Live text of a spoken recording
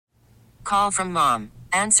call from mom.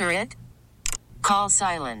 Answer it. Call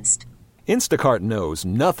silenced. Instacart knows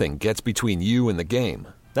nothing gets between you and the game.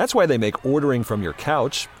 That's why they make ordering from your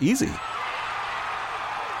couch easy.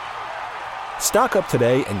 Stock up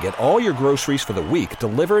today and get all your groceries for the week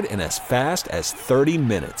delivered in as fast as 30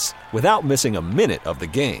 minutes without missing a minute of the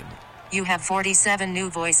game. You have 47 new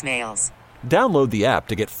voicemails. Download the app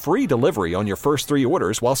to get free delivery on your first 3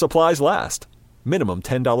 orders while supplies last. Minimum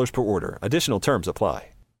 $10 per order. Additional terms apply.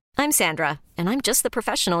 I'm Sandra, and I'm just the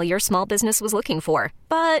professional your small business was looking for.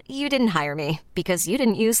 But you didn't hire me because you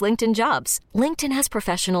didn't use LinkedIn Jobs. LinkedIn has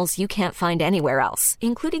professionals you can't find anywhere else,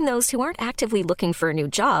 including those who aren't actively looking for a new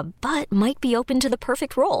job, but might be open to the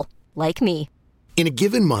perfect role, like me. In a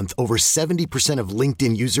given month, over 70% of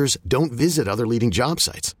LinkedIn users don't visit other leading job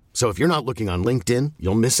sites. So if you're not looking on LinkedIn,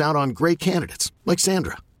 you'll miss out on great candidates like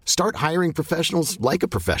Sandra. Start hiring professionals like a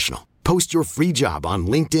professional. Post your free job on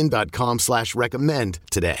linkedin.com/recommend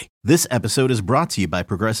today. This episode is brought to you by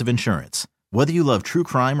Progressive Insurance. Whether you love true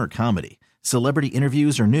crime or comedy, celebrity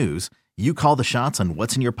interviews or news, you call the shots on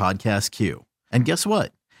what's in your podcast queue. And guess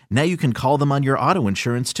what? Now you can call them on your auto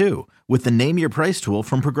insurance too with the Name Your Price tool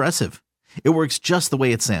from Progressive. It works just the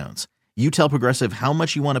way it sounds. You tell Progressive how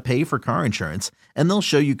much you want to pay for car insurance, and they'll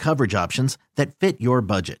show you coverage options that fit your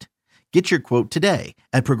budget. Get your quote today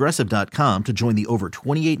at Progressive.com to join the over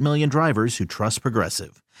 28 million drivers who trust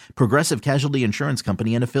Progressive. Progressive Casualty Insurance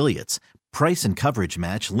Company and Affiliates. Price and coverage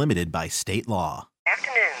match limited by state law.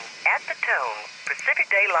 Afternoon. At the tone, Pacific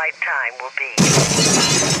Daylight Time will be...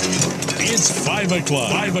 It's 5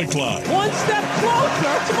 o'clock. 5 o'clock. One step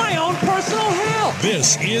closer to my own personal hell.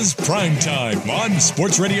 This is Primetime on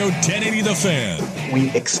Sports Radio 1080 The Fan.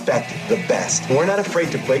 We expect the best. We're not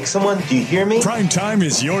afraid to break someone. Do you hear me? Primetime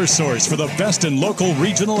is your source for the best in local,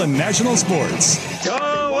 regional, and national sports.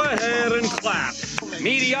 Go ahead and clap.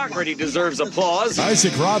 Mediocrity deserves applause.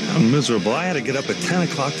 Isaac Robb. I'm miserable. I had to get up at 10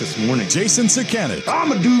 o'clock this morning. Jason Sakanet.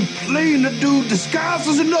 I'm a dude playing a dude disguised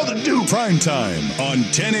as another dude. Primetime on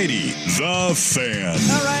 1080 The Fan.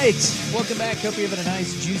 All right. Welcome back. Hope you're having a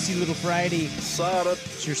nice, juicy little Friday.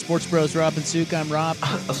 It's your Sports Bros, Rob and Sook. I'm Rob.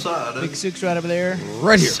 Big Sook's right over there.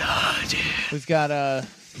 Right here. We've got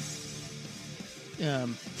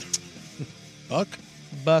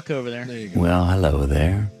Buck over there. There you go. Well, hello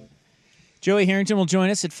there. Joey Harrington will join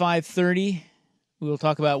us at 5:30. We will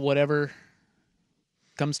talk about whatever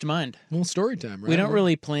comes to mind. Well, story time, right? We don't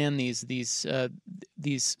really plan these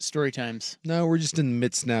story times. No, we're just in the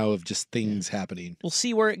midst now of just things happening. We'll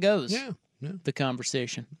see where it goes. Yeah. The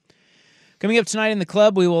conversation. Coming up tonight in the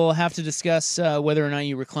club, we will have to discuss whether or not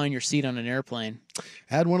you recline your seat on an airplane.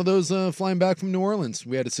 Had one of those flying back from New Orleans.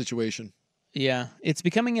 We had a situation. Yeah, it's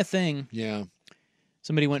becoming a thing. Yeah.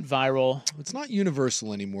 Somebody went viral. It's not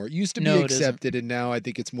universal anymore. It used to be accepted, and now I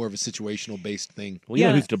think it's more of a situational-based thing. Well, you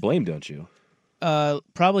know who's to blame, don't you?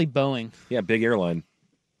 Probably Boeing. Yeah, big airline.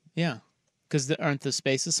 Yeah, because aren't the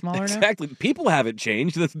spaces smaller now? Exactly. People haven't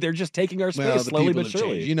changed. They're just taking our space slowly but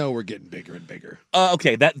surely. Changed. You know we're getting bigger and bigger.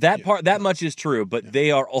 Okay, that much is true, but they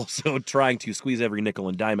are also trying to squeeze every nickel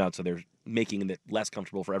and dime out, so they're making it less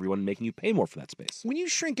comfortable for everyone and making you pay more for that space. When you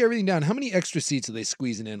shrink everything down, how many extra seats are they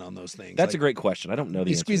squeezing in on those things? That's a great question. I don't know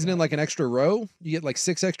the answer. You squeezing in like an extra row? You get like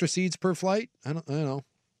 6 extra seats per flight? I don't know.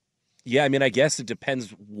 Yeah, I mean, I guess it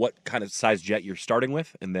depends what kind of size jet you're starting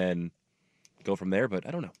with and then go from there, but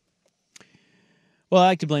I don't know. Well, I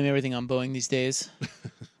like to blame everything on Boeing these days.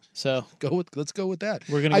 So let's go with that.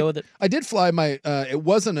 We're going to go with it. I did fly it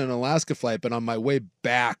wasn't an Alaska flight, but on my way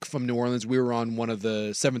back from New Orleans, we were on one of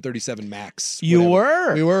the 737 MAX. You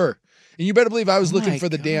were? We were. And you better believe I was looking for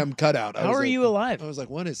the damn cutout. How are you alive? I was like,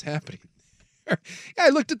 what is happening? Yeah, I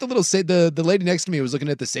looked at the little the lady next to me was looking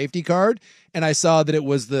at the safety card, and I saw that it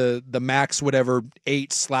was the MAX whatever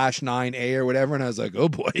 8/9A or whatever, and I was like, oh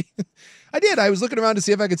boy. I did. I was looking around to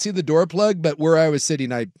see if I could see the door plug, but where I was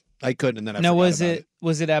sitting, I couldn't, and then I forgot about it.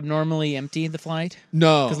 Was it abnormally empty, the flight?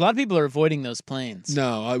 No, because a lot of people are avoiding those planes.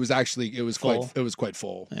 No, it was quite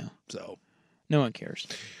full. Yeah, so no one cares.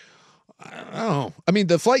 I don't know. I mean,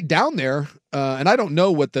 the flight down there, and I don't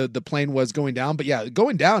know what the plane was going down, but yeah,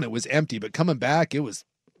 going down it was empty, but coming back it was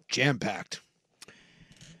jam packed.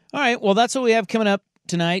 All right, well that's what we have coming up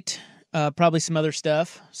tonight. Probably some other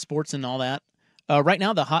stuff, sports and all that. Right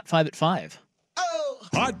now, the Hot 5 at 5.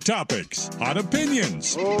 Hot topics, hot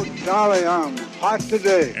opinions. Oh, golly, I'm hot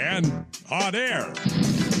today. And hot air.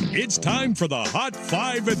 It's time for the Hot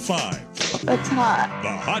 5 at 5. That's hot. The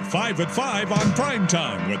Hot 5 at 5 on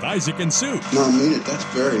Primetime with Isaac and Sue. No, I mean it. That's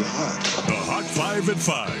very hot. The Hot 5 at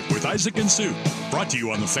 5 with Isaac and Sue. Brought to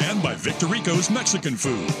you on The Fan by Victor Rico's Mexican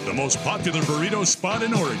Food, the most popular burrito spot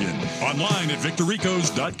in Oregon. Online at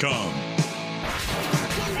victorricos.com.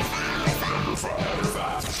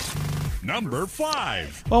 Number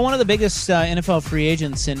 5. Well, one of the biggest NFL free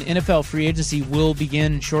agents, and NFL free agency will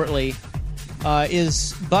begin shortly,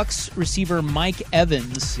 is Bucs receiver Mike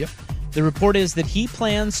Evans. Yep. The report is that he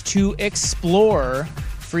plans to explore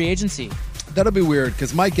free agency. That'll be weird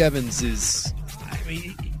because Mike Evans is,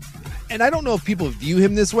 and I don't know if people view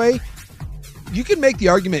him this way. You can make the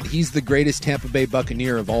argument he's the greatest Tampa Bay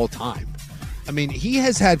Buccaneer of all time. I mean, he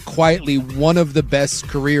has had quietly one of the best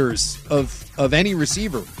careers of any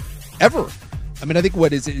receiver ever. I mean, I think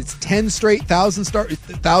it's 10 straight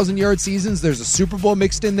 1,000-yard seasons. There's a Super Bowl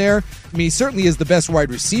mixed in there. I mean, he certainly is the best wide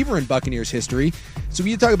receiver in Buccaneers history. So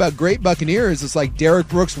when you talk about great Buccaneers, it's like Derek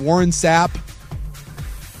Brooks, Warren Sapp.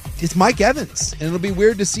 It's Mike Evans, and it'll be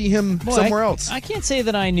weird to see him somewhere else. I can't say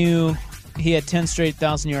that I knew he had 10 straight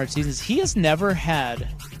 1,000-yard seasons. He has never had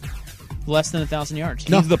less than 1,000 yards.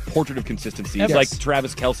 He's the portrait of consistency. He's like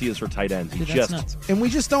Travis Kelce is for tight ends. That's nuts. And we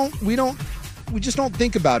just don't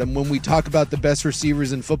think about him when we talk about the best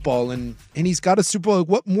receivers in football, and he's got a Super Bowl.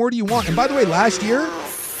 What more do you want? And by the way, last year,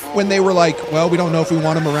 when they were like, well, we don't know if we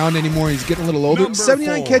want him around anymore, he's getting a little older. Number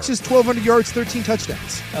 79 4. catches, 1,200 yards, 13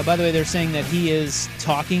 touchdowns. By the way, they're saying that he is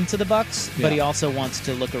talking to the Bucs, but he also wants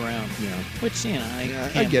to look around. Yeah. Which, I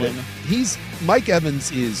can't I get it. blame him. Mike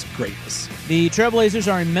Evans is greatness. The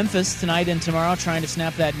Trailblazers are in Memphis tonight and tomorrow trying to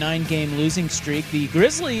snap that 9-game losing streak. The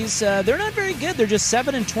Grizzlies, they're not very good. They're just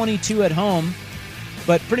 7-22 at home.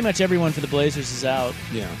 But pretty much everyone for the Blazers is out.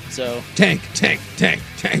 Yeah. So Tank.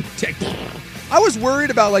 I was worried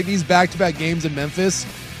about like these back-to-back games in Memphis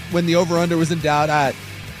when the over-under was in doubt.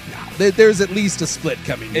 There's at least a split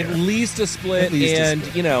coming there. At least a split, and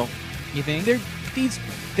you think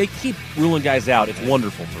they keep ruling guys out. It's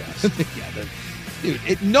wonderful for us.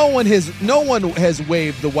 Dude, no one has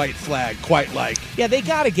waved the white flag quite like. Yeah, they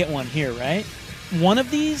got to get one here, right? One of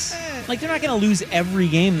these, like they're not going to lose every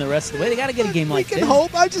game the rest of the way. They got to get a game like this. We can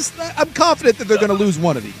hope. I'm confident that they're going to lose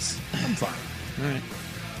one of these. I'm fine. All right.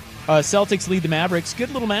 Celtics lead the Mavericks.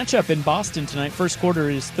 Good little matchup in Boston tonight. First quarter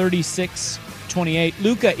is 36-28.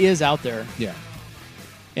 Luka is out there. Yeah.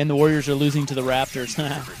 And the Warriors are losing to the Raptors.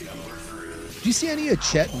 Did you see any of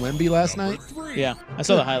Chet and Wemby last night? Yeah, I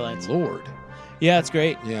saw the highlights. Lord. Yeah, it's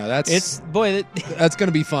great. Yeah, that's going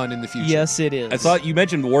to be fun in the future. Yes, it is. I saw you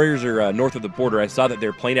mentioned Warriors are north of the border. I saw that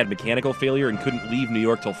their plane had mechanical failure and couldn't leave New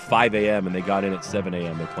York till 5 a.m. and they got in at 7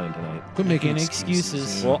 a.m. They're playing tonight. Quit making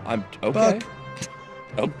excuses. Well, I'm okay.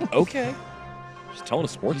 Okay. Just telling a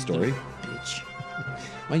sports story. Bitch.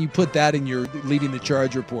 Why don't you put that in your leading the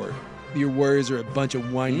charge report? Your Warriors are a bunch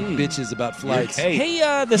of whiny bitches about flights. Hey, you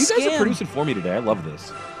guys are producing for me today. I love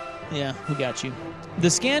this. Yeah, we got you. The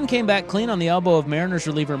scan came back clean on the elbow of Mariners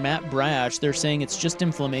reliever Matt Brash. They're saying it's just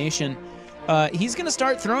inflammation. He's going to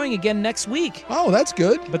start throwing again next week. Oh, that's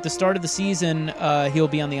good. But the start of the season, he'll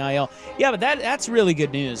be on the IL. Yeah, but that's really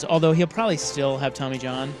good news. Although he'll probably still have Tommy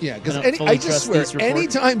John. Yeah, because I just swear,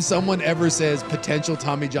 anytime someone ever says potential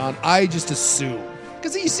Tommy John, I just assume.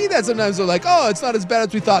 Because you see that sometimes they're like, oh, it's not as bad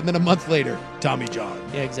as we thought. And then a month later, Tommy John.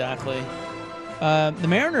 Yeah, exactly. The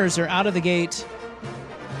Mariners are out of the gate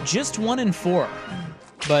just 1-4.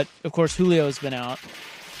 But, of course, Julio's been out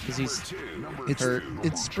because he's hurt.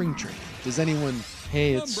 It's spring training. Does anyone...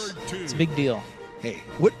 Hey, it's a big deal. Hey,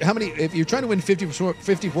 how many... If you're trying to win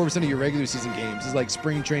 54% of your regular season games, is like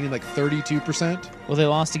spring training like 32%? Well, they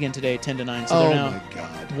lost again today, 10-9, so they're now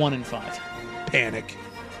 1-5. Panic.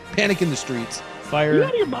 Panic in the streets. Fire You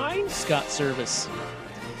out of your mind? Scott Service.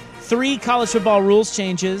 3 college football rules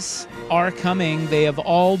changes are coming. They have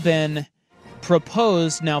all been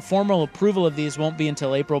proposed. Now, formal approval of these won't be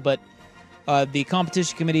until April, but the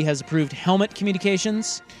competition committee has approved helmet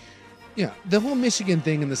communications. Yeah, the whole Michigan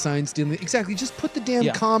thing and the signs dealing. Exactly, just put the damn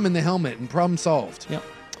comm in the helmet and problem solved. Yep.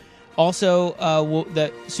 Also,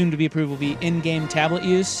 that soon to be approved will be in-game tablet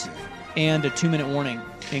use and a 2-minute warning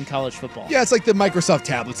in college football. Yeah, it's like the Microsoft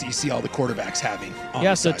tablets that you see all the quarterbacks having.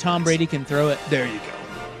 Yeah, so Tom Brady can throw it. There you go.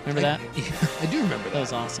 Remember that? I do remember that. That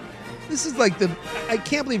was awesome. This is like I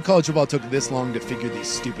can't believe college football took this long to figure these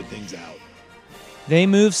stupid things out. They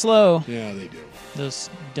move slow. Yeah, they do. Those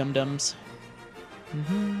dum-dums.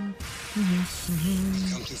 Come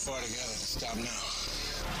too far together. Stop now.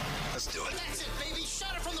 Let's do it. That's it, baby.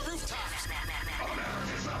 Shot it from the rooftops.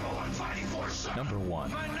 America's #1 fighting force. Number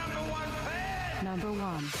 1. Number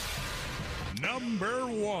one.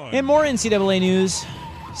 And more NCAA news.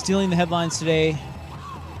 Stealing the headlines today.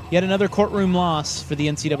 Yet another courtroom loss for the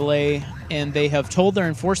NCAA, and they have told their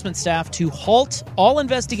enforcement staff to halt all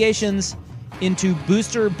investigations into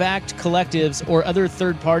booster-backed collectives or other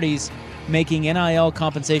third parties making NIL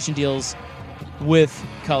compensation deals with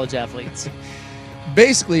college athletes.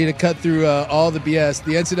 basically, to cut through all the BS,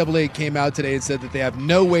 the NCAA came out today and said that they have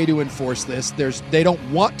no way to enforce this. They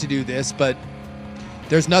don't want to do this, but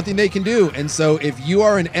there's nothing they can do. And so if you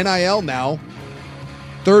are an NIL now,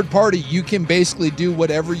 third party, you can basically do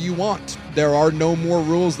whatever you want. There are no more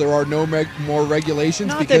rules. There are no more regulations.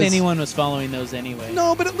 Not that anyone was following those anyway.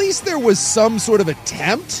 No, but at least there was some sort of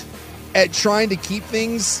attempt at trying to keep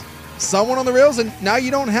things somewhat on the rails, and now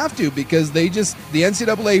you don't have to because the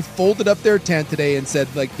NCAA folded up their tent today and said,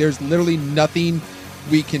 like, there's literally nothing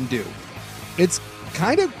we can do. It's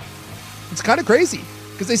kind of crazy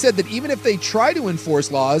because they said that even if they try to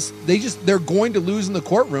enforce laws, they're going to lose in the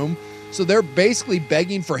courtroom. So they're basically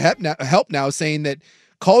begging for help now, saying that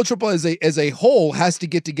college football as a whole has to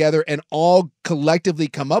get together and all collectively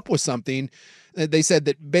come up with something. They said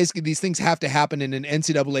that basically these things have to happen in an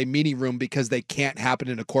NCAA meeting room because they can't happen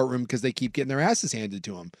in a courtroom because they keep getting their asses handed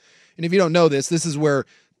to them. And if you don't know this is where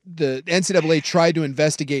the NCAA tried to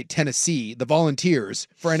investigate Tennessee, the Volunteers,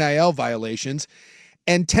 for NIL violations.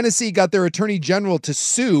 And Tennessee got their attorney general to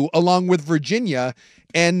sue along with Virginia,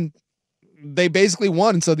 and they basically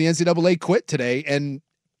won. And so the NCAA quit today, and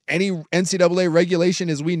any NCAA regulation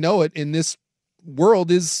as we know it in this world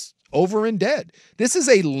is over and dead. This is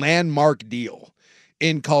a landmark deal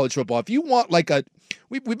in college football. If you want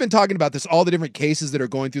we've been talking about this, all the different cases that are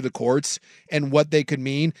going through the courts and what they could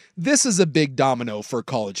mean. This is a big domino for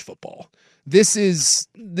college football. This is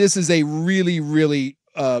a really, really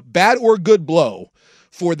bad or good blow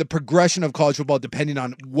for the progression of college football, depending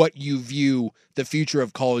on what you view the future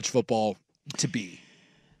of college football to be.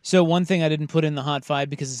 So one thing I didn't put in the Hot 5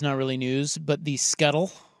 because it's not really news, but the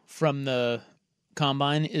scuttle from the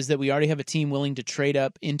Combine is that we already have a team willing to trade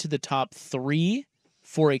up into the top 3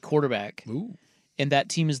 for a quarterback. Ooh. And that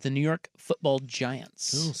team is the New York Football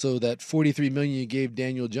Giants. Oh, so that $43 million you gave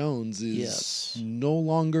Daniel Jones is no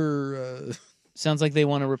longer... Sounds like they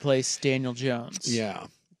want to replace Daniel Jones. Yeah.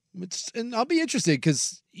 And I'll be interested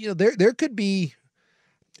because, there could be,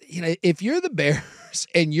 if you're the Bears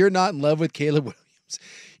and you're not in love with Caleb Williams,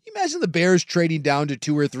 you imagine the Bears trading down to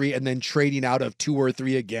 2 or 3 and then trading out of 2 or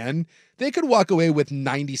 3 again. They could walk away with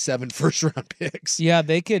 97 first-round picks. Yeah,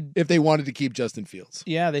 they could. If they wanted to keep Justin Fields.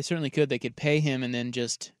 Yeah, they certainly could. They could pay him and then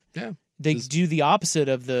just... Yeah. They do the opposite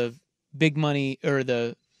of the big money or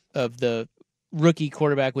of the rookie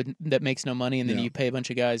quarterback that makes no money, and then you pay a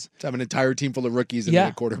bunch of guys. To have an entire team full of rookies and then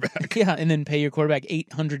a quarterback. Yeah, and then pay your quarterback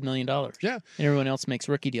 $800 million. Yeah. And everyone else makes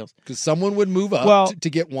rookie deals. Because someone would move up to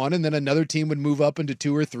get one, and then another team would move up into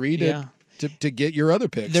 2 or 3 to get your other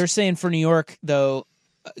picks. They're saying for New York, though,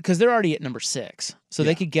 because they're already at number 6, so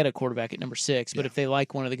they could get a quarterback at number 6. But if they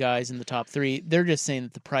like one of the guys in the top 3, they're just saying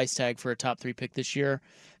that the price tag for a top 3 pick this year,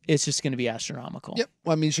 it's just going to be astronomical. Yep.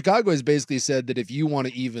 Well, I mean, Chicago has basically said that if you want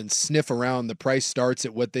to even sniff around, the price starts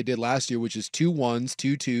at what they did last year, which is 2 1s,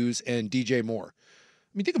 2 2s, and DJ Moore.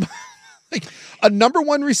 I mean, think about a number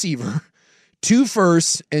 1 receiver, 2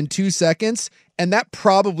 firsts, and 2 seconds, and that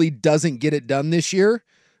probably doesn't get it done this year.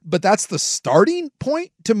 But that's the starting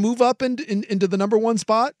point to move up into the number 1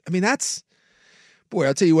 spot. I mean, I'll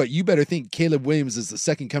tell you what, you better think Caleb Williams is the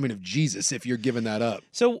second coming of Jesus if you're giving that up.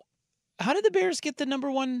 So how did the Bears get the number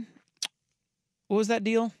 1? What was that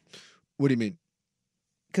deal? What do you mean?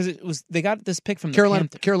 Because they got this pick from Carolina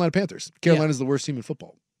Panthers. Carolina's the worst team in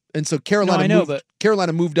football. And so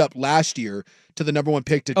Carolina moved up last year to the number 1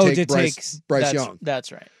 pick to take Bryce Young.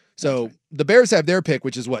 That's right. So the Bears have their pick,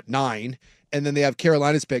 which is 9, and then they have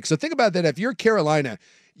Carolina's pick. So think about that. If you're Carolina,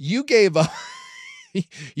 you gave that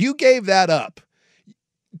up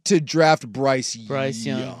to draft Bryce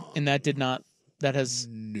Young. And that has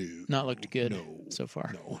not looked good so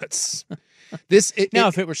far. No, that's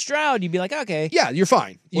if it were Stroud, you'd be like, okay. Yeah, you're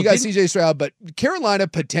fine. You got CJ Stroud, but Carolina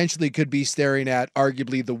potentially could be staring at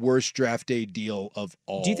arguably the worst draft day deal of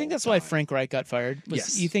all. Do you think that's why Frank Reich got fired?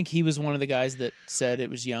 Yes. You think he was one of the guys that said it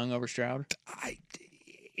was Young over Stroud?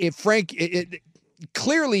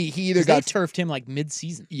 Clearly he either they turfed him like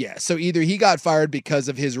mid-season. Yeah, so either he got fired because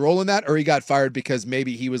of his role in that, or he got fired because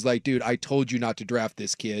maybe he was like, dude, I told you not to draft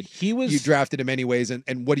this kid. You drafted him anyways,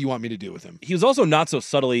 and what do you want me to do with him? He was also not so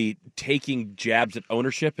subtly taking jabs at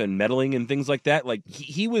ownership and meddling and things like that. Like,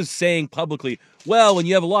 he was saying publicly, well, when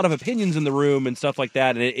you have a lot of opinions in the room and stuff like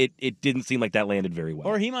that, and it didn't seem like that landed very well.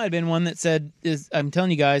 Or he might have been one that said, I'm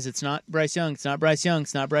telling you guys, it's not Bryce Young, it's not Bryce Young,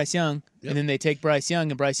 it's not Bryce Young. Yep. And then they take Bryce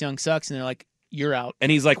Young, and Bryce Young sucks, and they're like, you're out. And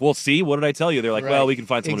he's like, well, see, what did I tell you? They're like, well, we can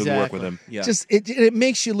find someone who can work with him. Yeah. Just it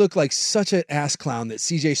makes you look like such an ass clown that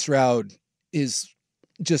CJ Stroud is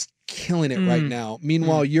just killing it right now.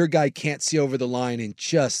 Meanwhile, your guy can't see over the line and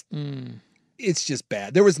just it's just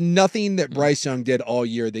bad. There was nothing that Bryce Young did all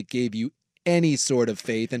year that gave you any sort of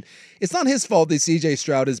faith. And it's not his fault that CJ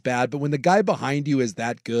Stroud is bad, but when the guy behind you is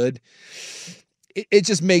that good, it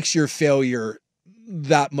just makes your failure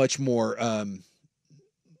that much more, I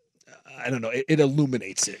don't know, it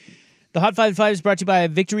illuminates it. The Hot 5 is brought to you by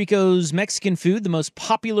Victorico's Mexican Food, the most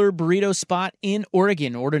popular burrito spot in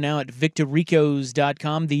Oregon. Order now at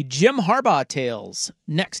victoricos.com. The Jim Harbaugh tales,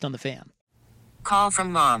 next on The Fan. Call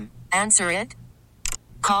from mom. Answer it.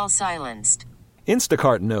 Call silenced.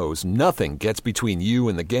 Instacart knows nothing gets between you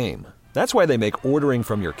and the game. That's why they make ordering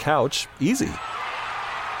from your couch easy.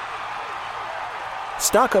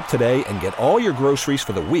 Stock up today and get all your groceries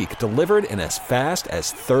for the week delivered in as fast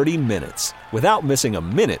as 30 minutes without missing a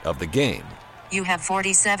minute of the game. You have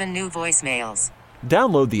 47 new voicemails.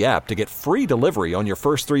 Download the app to get free delivery on your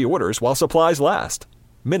first 3 orders while supplies last.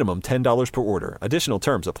 Minimum $10 per order. Additional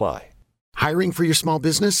terms apply. Hiring for your small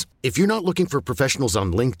business? If you're not looking for professionals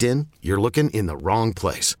on LinkedIn, you're looking in the wrong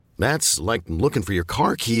place. That's like looking for your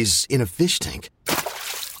car keys in a fish tank.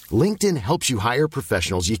 LinkedIn helps you hire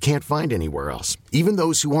professionals you can't find anywhere else, even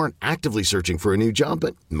those who aren't actively searching for a new job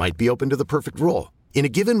but might be open to the perfect role. In a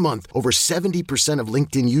given month, over 70% of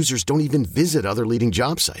LinkedIn users don't even visit other leading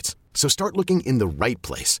job sites. So start looking in the right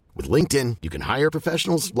place. With LinkedIn, you can hire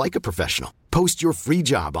professionals like a professional. Post your free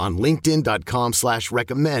job on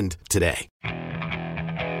linkedin.com/recommend today.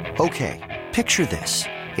 Okay, picture this.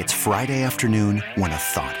 It's Friday afternoon when a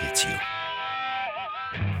thought hits you.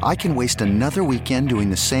 I can waste another weekend doing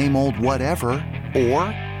the same old whatever, or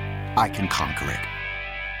I can conquer it.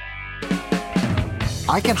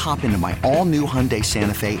 I can hop into my all-new Hyundai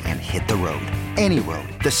Santa Fe and hit the road. Any road.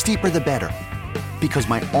 The steeper, the better. Because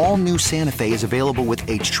my all-new Santa Fe is available with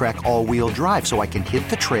H-Track all-wheel drive, so I can hit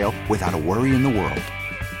the trail without a worry in the world.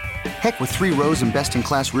 Heck, with 3 rows and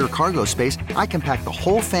best-in-class rear cargo space, I can pack the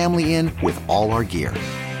whole family in with all our gear.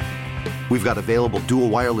 We've got available dual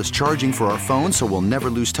wireless charging for our phones, so we'll never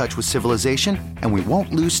lose touch with civilization, and we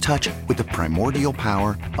won't lose touch with the primordial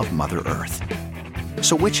power of Mother Earth.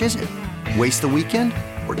 So which is it? Waste the weekend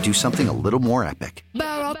or do something a little more epic?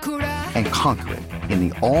 And conquer it in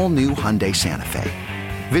the all-new Hyundai Santa Fe.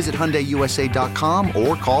 Visit HyundaiUSA.com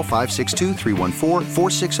or call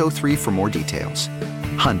 562-314-4603 for more details.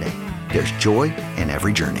 Hyundai, there's joy in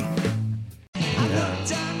every journey.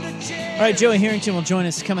 All right, Joey Harrington will join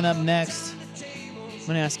us coming up next. I'm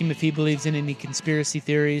going to ask him if he believes in any conspiracy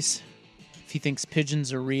theories, if he thinks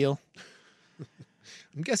pigeons are real.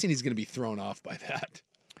 I'm guessing he's going to be thrown off by that.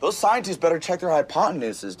 Those scientists better check their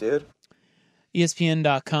hypotenuses, dude.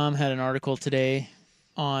 ESPN.com had an article today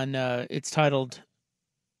on, it's titled,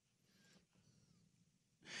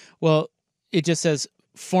 well, it just says,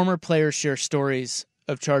 former players share stories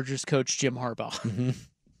of Chargers coach Jim Harbaugh. Mm-hmm.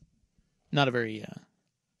 Not a very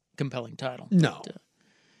compelling title. No. But,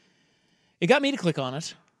 it got me to click on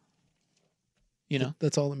it. You know?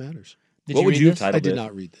 That's all that matters. What would you have titled it? I did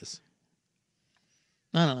not read this.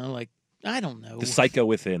 I don't know, I don't know. The Psycho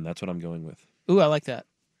Within, that's what I'm going with. Ooh, I like that.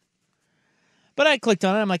 But I clicked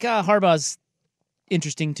on it. I'm like, Harbaugh's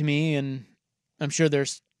interesting to me, and I'm sure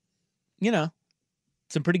there's,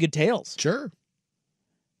 some pretty good tales. Sure.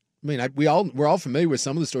 I mean, we're all familiar with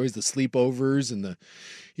some of the stories, the sleepovers and the,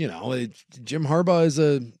 Jim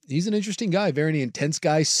Harbaugh he's an interesting guy, very intense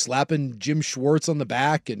guy, slapping Jim Schwartz on the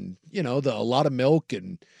back, and a lot of milk,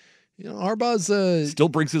 and Harbaugh's still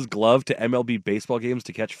brings his glove to MLB baseball games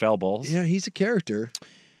to catch foul balls. Yeah, he's a character.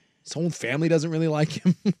 His whole family doesn't really like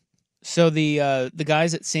him. So the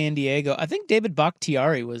guys at San Diego, I think David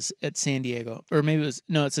Bakhtiari was at San Diego, or maybe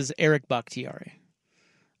it says Eric Bakhtiari.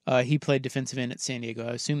 He played defensive end at San Diego.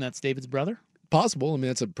 I assume that's David's brother? Possible. I mean,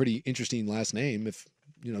 that's a pretty interesting last name, if,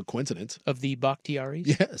 coincidence. Of the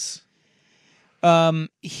Bakhtiaris? Yes.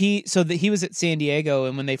 He was at San Diego,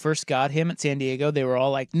 and when they first got him at San Diego, they were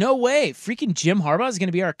all like, no way, freaking Jim Harbaugh is going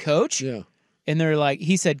to be our coach? Yeah. And they're like,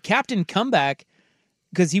 he said Captain Comeback,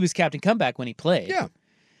 because he was Captain Comeback when he played. Yeah.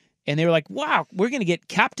 And they were like, wow, we're going to get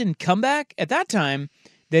Captain Comeback? At that time,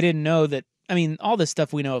 they didn't know that, all this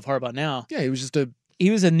stuff we know of Harbaugh now. Yeah, he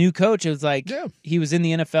was a new coach. It was like, he was in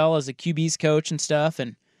the NFL as a QB's coach and stuff,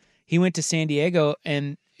 and he went to San Diego,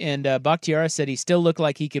 and Bakhtiari said he still looked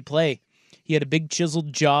like he could play. He had a big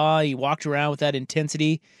chiseled jaw. He walked around with that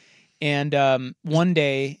intensity. And one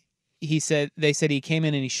day, they said he came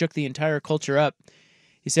in and he shook the entire culture up.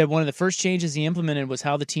 He said one of the first changes he implemented was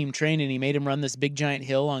how the team trained, and he made him run this big giant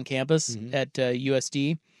hill on campus at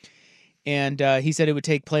USD. And he said it would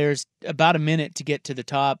take players about a minute to get to the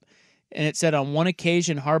top. And it said on one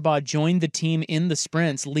occasion, Harbaugh joined the team in the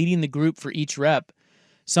sprints, leading the group for each rep.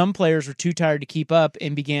 Some players were too tired to keep up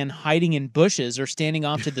and began hiding in bushes or standing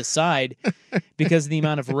off to the side because of the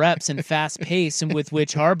amount of reps and fast pace with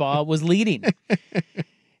which Harbaugh was leading.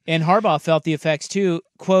 And Harbaugh felt the effects too.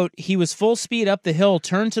 Quote, he was full speed up the hill,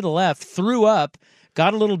 turned to the left, threw up,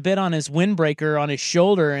 got a little bit on his windbreaker on his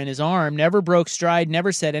shoulder and his arm, never broke stride,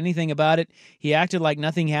 never said anything about it. He acted like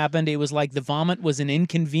nothing happened. It was like the vomit was an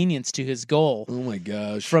inconvenience to his goal. Oh, my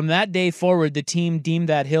gosh. From that day forward, the team deemed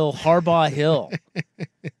that hill Harbaugh Hill.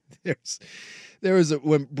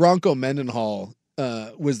 When Bronco Mendenhall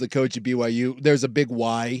was the coach at BYU, there's a big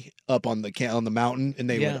Y up on the mountain, and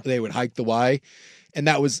they would hike the Y. And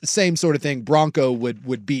that was the same sort of thing. Bronco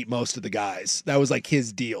would beat most of the guys. That was like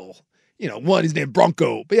his deal. His name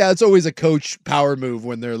Bronco. But yeah, it's always a coach power move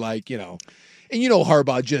when they're like, and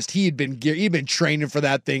Harbaugh he'd been training for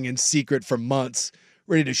that thing in secret for months,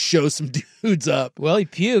 ready to show some dudes up. Well, he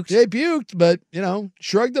puked. Yeah, he puked, but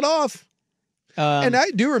shrugged it off. And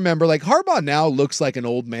I do remember, Harbaugh now looks like an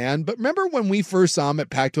old man, but remember when we first saw him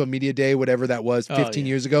at Pac-12 Media Day, whatever that was, 15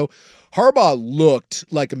 years ago? Harbaugh looked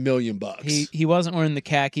like $1 million. He wasn't wearing the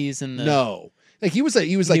khakis and the... No. He was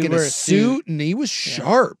like in a suit, and he was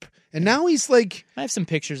sharp. And now he's like... I have some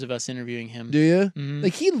pictures of us interviewing him. Do you?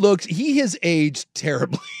 Mm-hmm. He has aged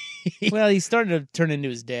terribly. Well, he's starting to turn into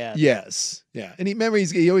his dad. Yes. Yeah. And he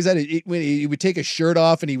always had when he would take a shirt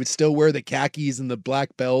off and he would still wear the khakis and the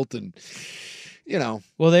black belt and...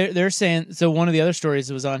 Well, they're saying, so one of the other stories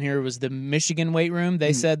that was on here was the Michigan weight room.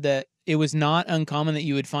 They said that it was not uncommon that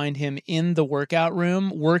you would find him in the workout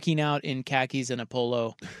room working out in khakis and a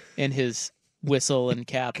polo and his whistle and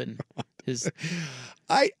cap and his...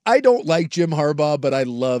 I don't like Jim Harbaugh, but I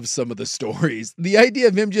love some of the stories. The idea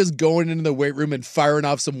of him just going into the weight room and firing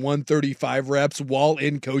off some 135 reps while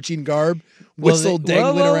in coaching garb, whistle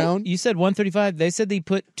dangling around. You said 135. They said they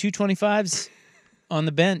put 225s on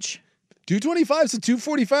the bench. 225s and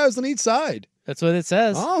 245s on each side. That's what it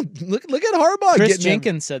says. Oh, look at Harbaugh. Chris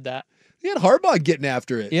Jenkins said that. He had Harbaugh getting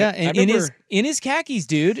after it. Yeah, and in his khakis,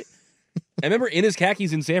 dude. I remember in his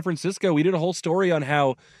khakis in San Francisco, we did a whole story on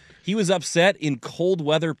how he was upset in cold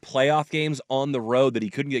weather playoff games on the road that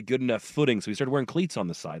he couldn't get good enough footing, so he started wearing cleats on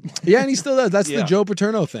the sideline. Yeah, and he still does. That's the Joe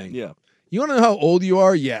Paterno thing. Yeah. You want to know how old you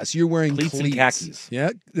are? Yes, you're wearing cleats and khakis.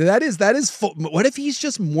 Yeah, that is. What if he's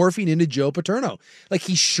just morphing into Joe Paterno? Like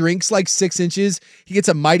he shrinks like 6 inches. He gets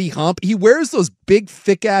a mighty hump. He wears those big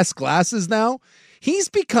thick ass glasses now. He's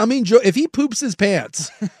becoming Joe. If he poops his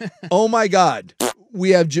pants, oh my God,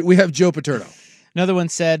 we have Joe Paterno. Another one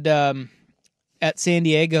said at San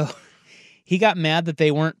Diego, he got mad that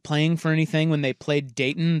they weren't playing for anything when they played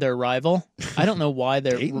Dayton, their rival. I don't know why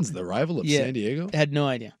they're... Dayton's the rival of San Diego? Had no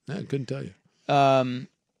idea. I couldn't tell you.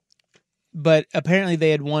 But apparently they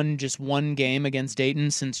had won just one game against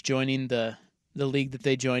Dayton since joining the league that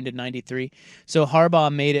they joined in 93. So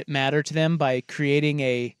Harbaugh made it matter to them by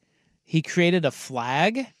created a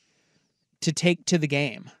flag to take to the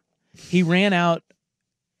game. He ran out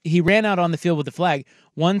on the field with the flag.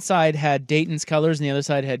 One side had Dayton's colors and the other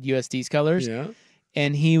side had USD's colors. Yeah.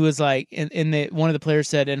 And he was like, one of the players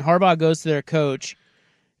said, and Harbaugh goes to their coach.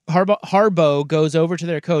 Harbaugh goes over to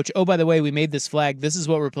their coach. Oh, by the way, we made this flag. This is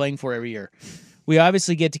what we're playing for every year. We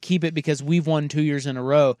obviously get to keep it because we've won 2 years in a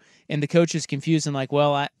row. And the coach is confused and like,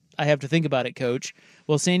 well, I have to think about it, coach.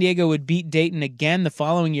 Well, San Diego would beat Dayton again the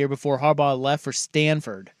following year before Harbaugh left for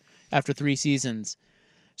Stanford after 3 seasons.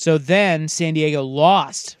 So then San Diego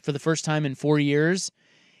lost for the first time in 4 years.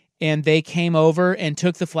 And they came over and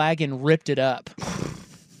took the flag and ripped it up.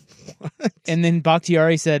 What? And then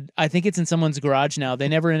Bakhtiari said, I think it's in someone's garage now. They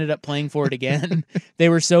never ended up playing for it again. They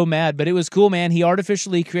were so mad. But it was cool, man. He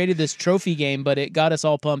artificially created this trophy game, but it got us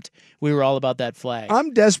all pumped. We were all about that flag.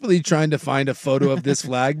 I'm desperately trying to find a photo of this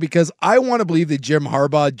flag because I want to believe that Jim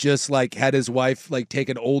Harbaugh just had his wife take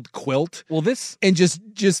an old quilt and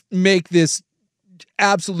just make this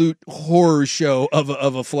absolute horror show of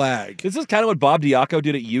a flag. This is kind of what Bob Diaco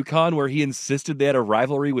did at UConn, where he insisted they had a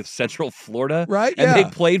rivalry with Central Florida. Right, and they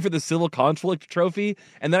played for the Civil Conflict Trophy.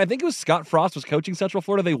 And then I think it was Scott Frost was coaching Central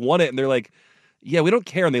Florida. They won it, and they're like, yeah, we don't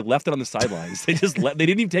care. And they left it on the sidelines. They didn't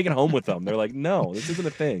even take it home with them. They're like, no, this isn't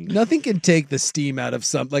a thing. Nothing can take the steam out of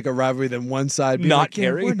a rivalry than one side being not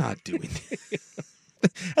caring. We're not doing it.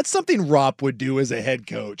 That's something Ropp would do as a head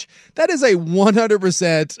coach. That is a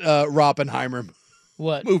 100% Roppenheimer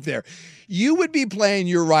move there. You would be playing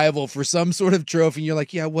your rival for some sort of trophy, and you're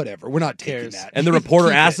like, yeah, whatever. We're not taking that. And the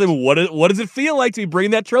reporter asked him, what does it feel like to be bringing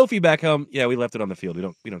that trophy back home? Yeah, we left it on the field.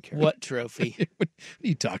 We don't care. What trophy? What are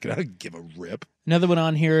you talking about? I don't give a rip. Another one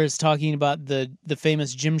on here is talking about the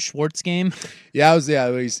famous Jim Schwartz game. Yeah,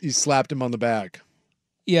 he slapped him on the back.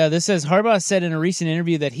 Yeah, this says Harbaugh said in a recent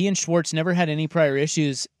interview that he and Schwartz never had any prior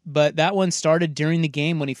issues, but that one started during the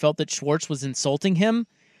game when he felt that Schwartz was insulting him.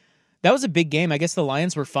 That was a big game. I guess the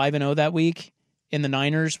Lions were 5-0 that week, and the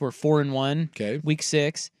Niners were 4-1. Week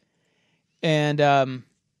 6. And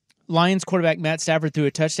Lions quarterback Matt Stafford threw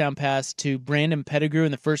a touchdown pass to Brandon Pettigrew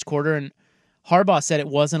in the first quarter, and Harbaugh said it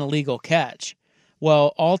wasn't a legal catch.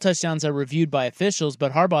 Well, all touchdowns are reviewed by officials,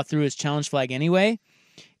 but Harbaugh threw his challenge flag anyway,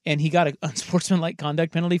 and he got an unsportsmanlike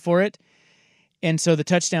conduct penalty for it. And so the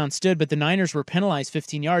touchdown stood, but the Niners were penalized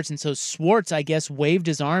 15 yards. And so Schwartz, I guess, waved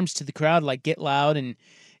his arms to the crowd like, get loud. And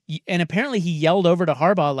apparently he yelled over to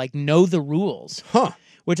Harbaugh like, know the rules.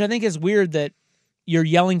 Which I think is weird that you're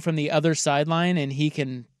yelling from the other sideline and he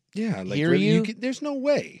can hear you. There's no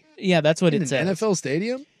way. Yeah, that's what in it says. An NFL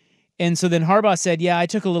stadium? And so then Harbaugh said, yeah, I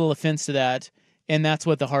took a little offense to that. And that's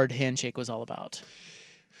what the hard handshake was all about.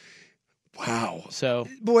 Wow. So,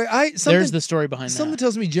 boy, there's the story behind that. Something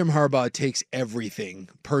tells me Jim Harbaugh takes everything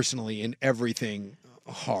personally and everything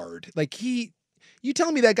hard. Like you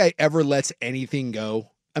tell me that guy ever lets anything go?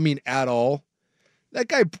 I mean, at all? That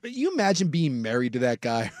guy, you imagine being married to that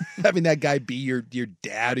guy, having that guy be your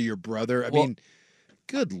dad or your brother? I mean,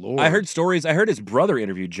 good Lord. I heard stories. I heard his brother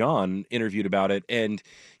John interviewed about it, and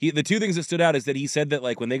the two things that stood out is that he said that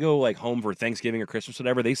like when they go like home for Thanksgiving or Christmas or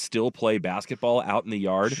whatever, they still play basketball out in the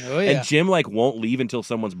yard. Oh, yeah. And Jim like won't leave until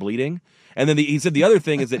someone's bleeding. And then he said the other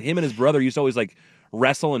thing is that him and his brother used to always like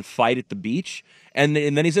wrestle and fight at the beach. And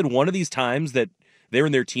then he said one of these times that they were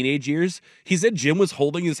in their teenage years, he said Jim was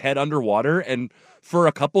holding his head underwater, and for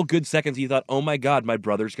a couple good seconds he thought, oh my God, my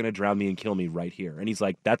brother's going to drown me and kill me right here. And he's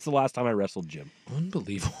like, that's the last time I wrestled Jim.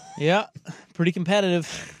 Unbelievable. Yeah, pretty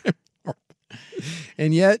competitive.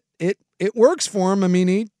 And yet it works for him. I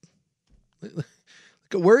mean, look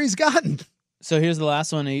at where he's gotten. So here's the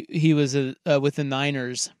last one. He was with the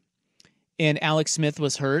Niners, and Alex Smith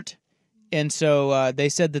was hurt. And so they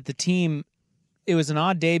said that the team, it was an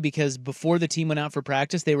odd day because before the team went out for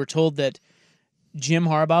practice, they were told that Jim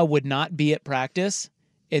Harbaugh would not be at practice,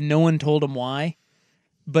 and no one told him why.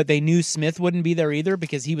 But they knew Smith wouldn't be there either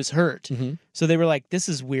because he was hurt. Mm-hmm. So they were like, this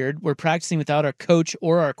is weird. We're practicing without our coach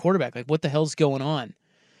or our quarterback. Like, what the hell's going on?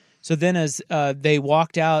 So then as they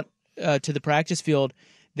walked out to the practice field,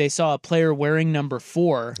 they saw a player wearing number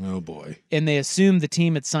 4. Oh, boy. And they assumed the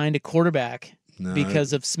team had signed a quarterback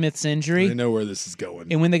because of Smith's injury. I know where this is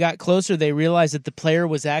going. And when they got closer, they realized that the player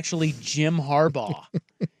was actually Jim Harbaugh.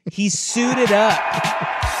 He suited up.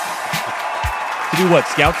 To do what,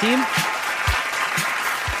 scout team?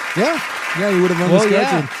 Yeah, he would have run the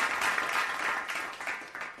scout team.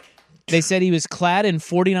 They said he was clad in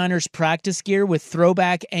 49ers practice gear with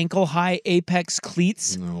throwback ankle-high Apex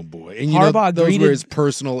cleats. Oh, boy. And Harbaugh those were his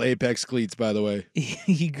personal Apex cleats, by the way.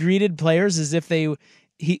 He greeted players as if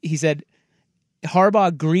he said,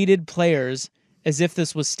 Harbaugh greeted players as if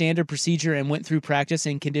this was standard procedure and went through practice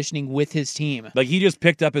and conditioning with his team. Like he just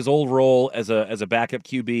picked up his old role as a backup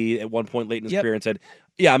QB at one point late in his career and said,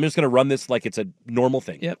 yeah, I'm just going to run this like it's a normal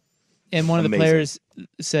thing. Yep. And one of the players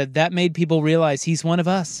said that made people realize he's one of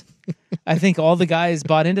us. I think all the guys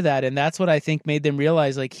bought into that, and that's what I think made them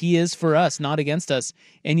realize like he is for us, not against us.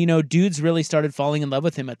 And, dudes really started falling in love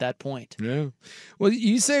with him at that point. Yeah. Well,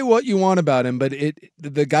 you say what you want about him, but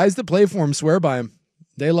the guys that play for him swear by him.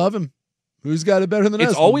 They love him. Who's got it better than us?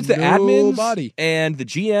 It's always the admins Nobody. and the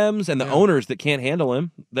GMs and the owners that can't handle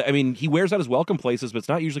him. I mean, he wears out his welcome places, but it's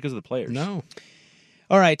not usually because of the players. No.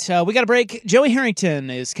 All right, we got a break. Joey Harrington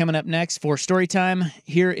is coming up next for Storytime.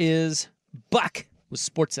 Here is Buck with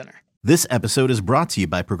SportsCenter. This episode is brought to you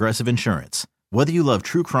by Progressive Insurance. Whether you love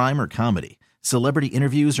true crime or comedy, celebrity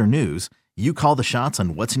interviews or news, you call the shots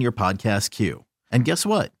on what's in your podcast queue. And guess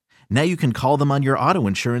what? Now you can call them on your auto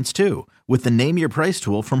insurance too with the Name Your Price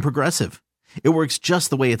tool from Progressive. It works just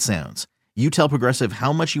the way it sounds. You tell Progressive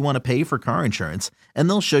how much you want to pay for car insurance, and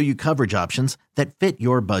they'll show you coverage options that fit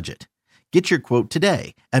your budget. Get your quote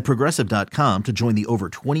today at Progressive.com to join the over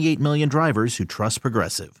 28 million drivers who trust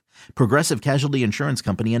Progressive. Progressive Casualty Insurance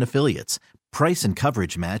Company and Affiliates. Price and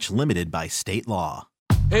coverage match limited by state law.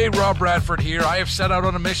 Hey, Rob Bradford here. I have set out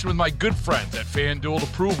on a mission with my good friends at FanDuel to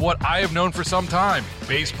prove what I have known for some time.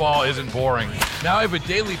 Baseball isn't boring. Now I have a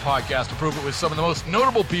daily podcast to prove it with some of the most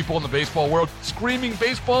notable people in the baseball world, screaming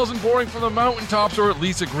baseball isn't boring from the mountaintops, or at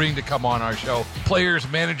least agreeing to come on our show. Players,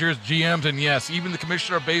 managers, GMs, and yes, even the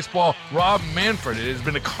commissioner of baseball, Rob Manfred. It has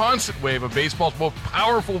been a constant wave of baseball's most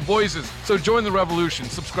powerful voices. So join the revolution.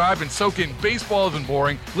 Subscribe and soak in Baseball Isn't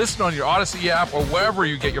Boring. Listen on your Odyssey app or wherever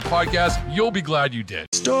you get your podcast. You'll be glad you did.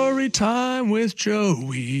 Story time with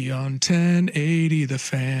Joey on 1080 The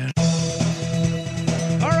Fan.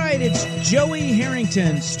 All right, right, it's Joey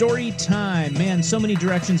Harrington, story time. Man, so many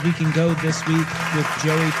directions we can go this week with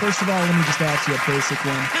Joey. First of all, let me just ask you a basic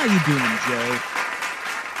one. How you doing,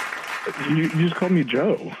 Joe? You just called me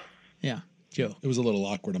Joe. Yeah, Joe. It was a little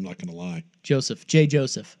awkward, I'm not going to lie. Joseph, J.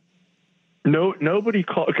 Joseph. No, nobody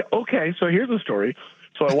called. Okay, so here's the story.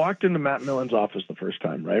 So I walked into Matt Millen's office the first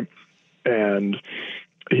time, right? And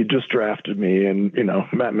he just drafted me, and,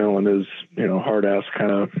 Matt Millen is, hard ass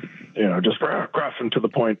kind of, just gruff and to the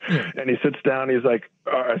point. Yeah. And he sits down, he's like,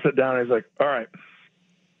 I sit down, and he's like, all right,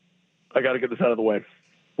 I got to get this out of the way.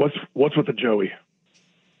 What's with the Joey?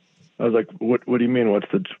 I was like, what do you mean? What's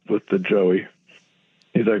with the Joey?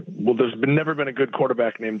 He's like, well, there's never been a good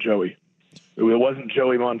quarterback named Joey. It wasn't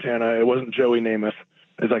Joey Montana. It wasn't Joey Namath.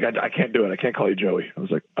 He's like, I can't do it. I can't call you Joey. I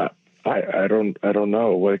was like, I don't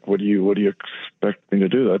know. Like, what do you expect me to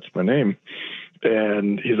do? That's my name.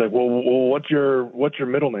 And he's like, well, what's your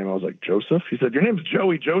middle name? I was like, Joseph. He said, your name's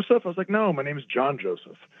Joey Joseph? I was like, no, my name is John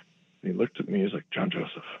Joseph. And he looked at me. He's like, John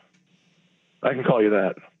Joseph. I can call you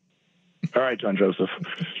that. All right, John Joseph.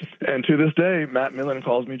 And to this day, Matt Millen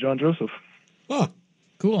calls me John Joseph. Huh.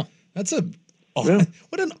 Cool. That's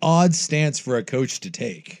what an odd stance for a coach to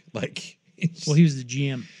take. Like, well, he was the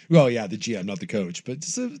GM. Well, yeah, the GM, not the coach, but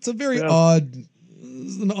it's a very odd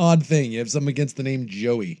thing. You have something against the name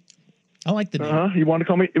Joey. I like the name. He wanted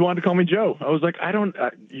to call me Joe. I was like,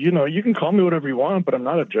 you can call me whatever you want, but I'm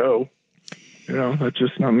not a Joe. That's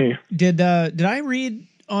just not me. Did I read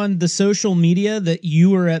on the social media that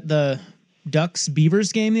you were at the Ducks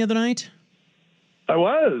Beavers game the other night? I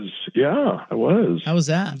was. Yeah, I was. How was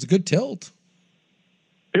that? It was a good tilt.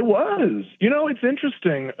 It was. It's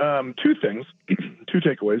interesting. Two things, two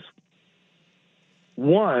takeaways.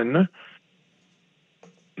 One,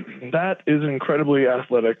 that is an incredibly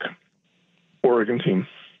athletic Oregon team.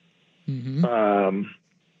 Mm-hmm.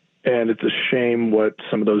 And it's a shame what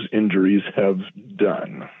some of those injuries have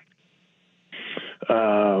done.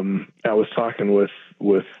 I was talking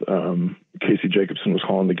with Casey Jacobson was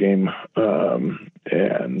calling the game,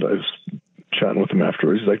 and I was chatting with him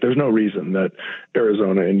afterwards. He's like, there's no reason that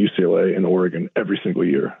Arizona and UCLA and Oregon every single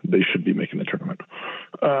year, they should be making the tournament.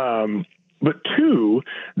 But two,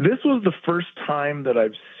 this was the first time that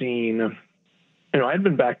I've seen, I'd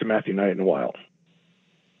been back to Matthew Knight in a while.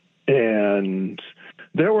 And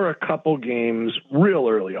there were a couple games real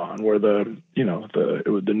early on where it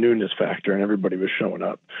was the newness factor and everybody was showing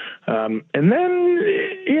up. And then,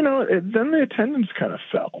 then the attendance kind of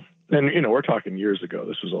fell. And, we're talking years ago.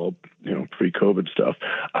 This was all, pre-COVID stuff.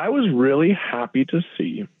 I was really happy to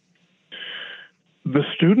see the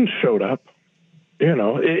students showed up.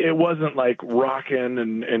 It wasn't like rocking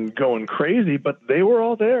and going crazy, but they were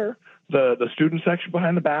all there. The student section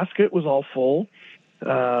behind the basket was all full. They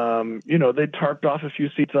tarped off a few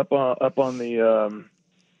seats up on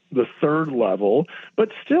the third level, but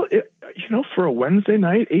still, for a Wednesday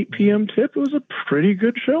night, 8 p.m. tip, it was a pretty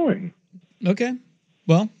good showing. Okay.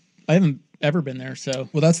 Well, I haven't ever been there, so.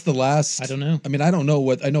 Well, that's the last. I don't know. I mean, I don't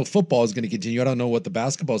know I know football is going to continue. I don't know what the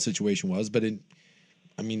basketball situation was, but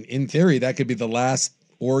in theory, that could be the last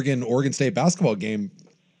Oregon State basketball game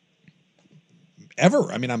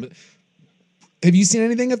ever. I mean, have you seen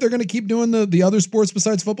anything if they're going to keep doing the other sports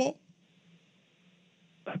besides football?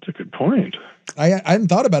 That's a good point. I hadn't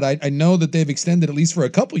thought about it. I know that they've extended at least for a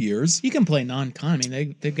couple years. You can play non-con. I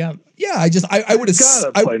mean, they've got. Yeah, I would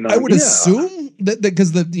assume that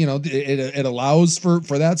because it allows for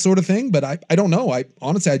that sort of thing. But I don't know.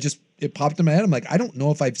 Honestly, it popped in my head. I'm like, I don't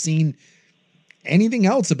know if I've seen anything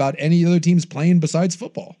else about any other teams playing besides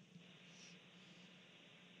football.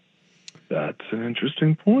 That's an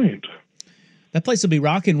interesting point. That place will be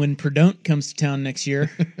rocking when Perdon't comes to town next year.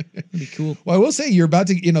 That'd be cool. Well, I will say you're about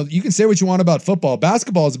to, you can say what you want about football.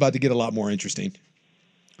 Basketball is about to get a lot more interesting.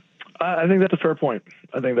 I think that's a fair point.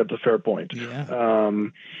 Yeah.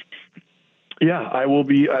 Yeah, I will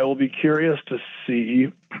be curious to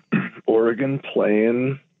see Oregon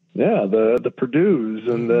playing. Yeah, the Purdue's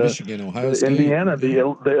and the Michigan, Ohio State, Indiana, the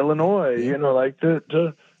Illinois.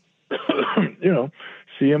 Yeah.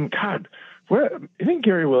 See him. God. Where you think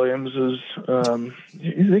Gary Williams is?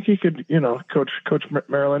 You think he could, coach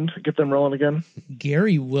Maryland, get them rolling again?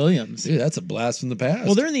 Gary Williams, dude, that's a blast from the past.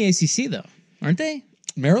 Well, they're in the ACC though, aren't they?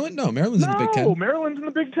 Maryland? No, Maryland's in the Big Ten. Maryland's in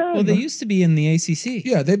the Big Ten. Well, they used to be in the ACC.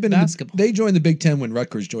 Yeah, they've been. They joined the Big Ten when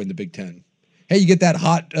Rutgers joined the Big Ten. Hey, you get that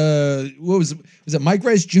hot? What was it? Mike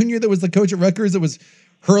Rice Jr. that was the coach at Rutgers that was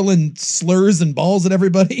hurling slurs and balls at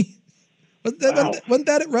everybody. Wasn't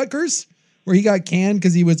that at Rutgers? Where he got canned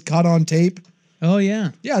because he was caught on tape. Oh yeah,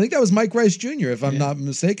 yeah. I think that was Mike Rice Jr. If I'm not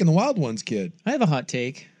mistaken, the Wild Ones kid. I have a hot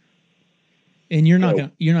take, and you're not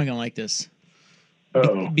gonna like this.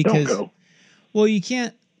 because don't go. Well, you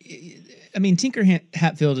can't. I mean, Tinker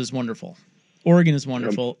Hatfield is wonderful. Oregon is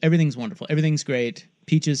wonderful. Everything's wonderful. Everything's great.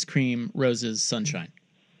 Peaches, cream, roses, sunshine.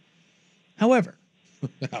 However,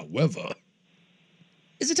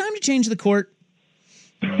 is it time to change the court?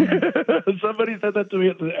 Somebody said that to me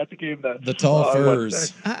at the game. The tall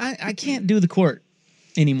firs. I can't do the court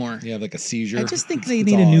anymore. Yeah, like a seizure. I just think they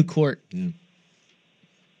need a new court. Yeah.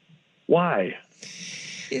 Why?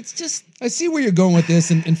 It's just... I see where you're going with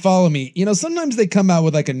this, and follow me. You know, sometimes they come out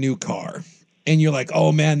with like a new car, and you're like,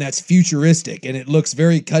 oh man, that's futuristic, and it looks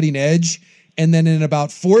very cutting edge. And then in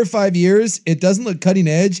about 4 or 5 years, it doesn't look cutting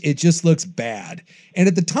edge. It just looks bad. And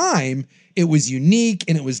at the time, it was unique,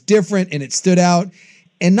 and it was different, and it stood out.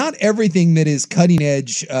 And not everything that is cutting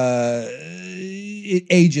edge it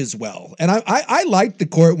ages well. And I liked the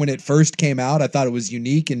court when it first came out. I thought it was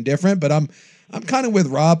unique and different, but I'm kind of with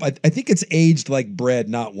Rob. I think it's aged like bread,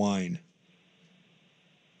 not wine.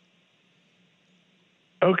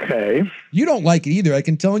 Okay. You don't like it either. I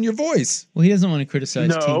can tell in your voice. Well, he doesn't want to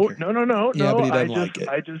criticize Tinker. No. Yeah, but he doesn't like it.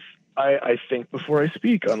 I think before I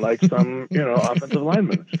speak, unlike some, offensive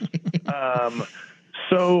linemen.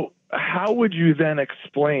 So how would you then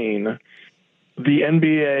explain the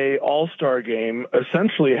NBA All-Star game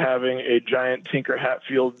essentially having a giant Tinker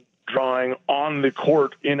Hatfield drawing on the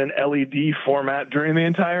court in an LED format during the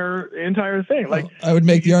entire thing? Like, I would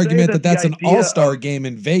make the argument that that's an all-star game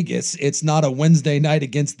in Vegas. It's not a Wednesday night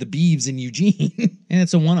against the Beavs in Eugene. And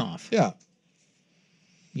it's a one-off. Yeah.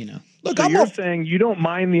 Look, so you're saying you don't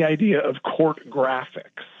mind the idea of court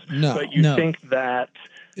graphics. No. But you think that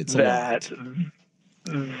it's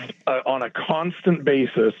on a constant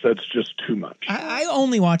basis, that's just too much. I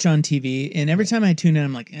only watch on TV, and every time I tune in,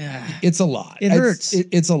 I'm like, it's a lot. It hurts.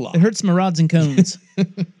 It's a lot. It hurts my rods and cones.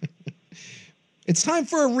 It's time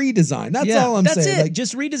for a redesign. That's all I'm saying. That's it. Like,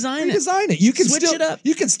 just redesign it. You can switch it up.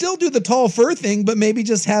 You can still do the tall fur thing, but maybe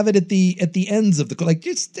just have it at the ends of the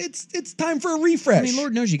it's time for a refresh. I mean,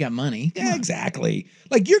 Lord knows you got money. Yeah, exactly.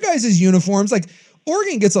 Like your guys' uniforms, like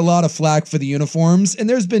Oregon gets a lot of flack for the uniforms, and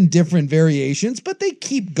there's been different variations, but they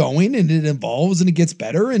keep going and it evolves and it gets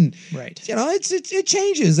better, and it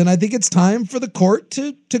changes. And I think it's time for the court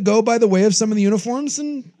to go by the way of some of the uniforms,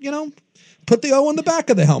 and put the O on the back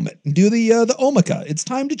of the helmet and do the Omica. It's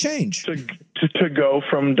time to change. To go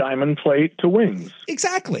from diamond plate to wings.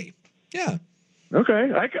 Exactly. Yeah.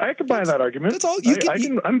 Okay, I could buy that argument. That's all.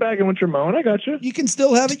 I'm bagging what you're mowing. I got you. You can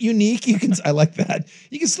still have it unique. I like that.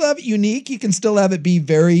 You can still have it unique. You can still have it be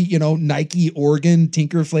very, Nike, Oregon,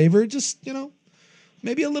 Tinker flavor. Just,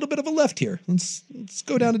 maybe a little bit of a left here. Let's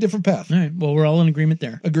go down a different path. All right. Well, we're all in agreement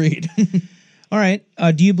there. Agreed. All right.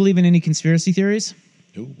 Do you believe in any conspiracy theories?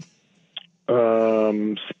 Ooh.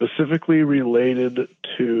 Specifically related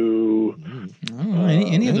to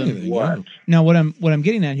any of them. What? Now, what I'm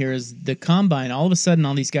getting at here is the combine. All of a sudden,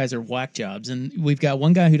 all these guys are whack jobs, and we've got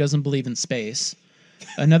one guy who doesn't believe in space,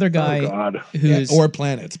 another guy who's or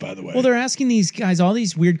planets, by the way. Well, they're asking these guys all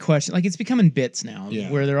these weird questions. Like it's becoming bits now,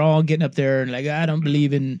 where they're all getting up there and like, I don't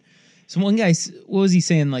believe in. So one guy, what was he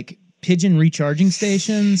saying? Like pigeon recharging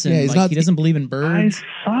stations, and he doesn't believe in birds.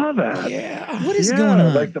 I saw that. Yeah. What is going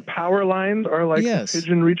on? Like the power lines are like the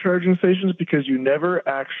pigeon recharging stations because you never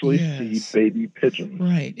actually see baby pigeons.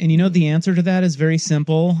 Right. And the answer to that is very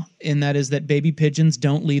simple, and that is that baby pigeons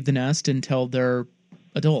don't leave the nest until they're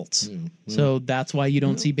adults. So that's why you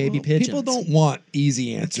don't see baby pigeons. People don't want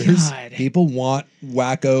easy answers. God. People want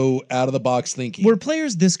wacko, out-of-the-box thinking. Were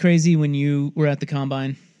players this crazy when you were at the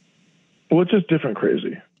combine? Well, it's just different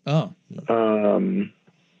crazy. Oh.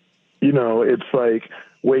 It's like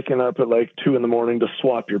waking up at like 2 a.m. to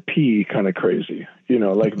swap your pee kind of crazy.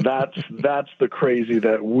 Like that's the crazy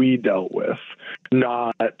that we dealt with,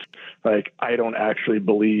 not like I don't actually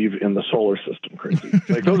believe in the solar system crazy.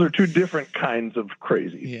 Like those are two different kinds of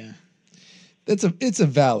crazy. Yeah. It's a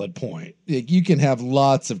valid point. Like, you can have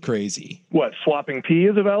lots of crazy. What, swapping pee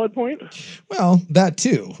is a valid point? Well, that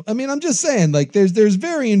too. I mean, I'm just saying, like, there's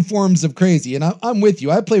varying forms of crazy, and I'm with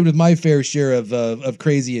you. I played with my fair share of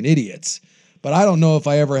crazy and idiots, but I don't know if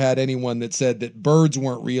I ever had anyone that said that birds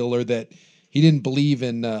weren't real or that he didn't believe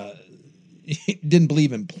in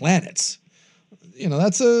planets.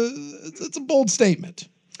 That's a bold statement.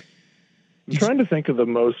 I'm trying to think of the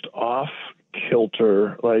most off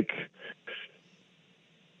kilter, like.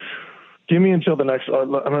 Give me until the next. I'm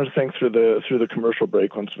going to think through the commercial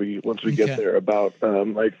break once we get there about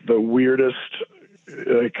like the weirdest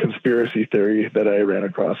conspiracy theory that I ran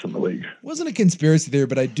across in the league. It wasn't a conspiracy theory,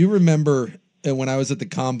 but I do remember when I was at the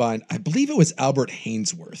combine. I believe it was Albert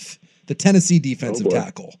Hainsworth, the Tennessee defensive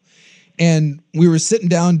tackle, and we were sitting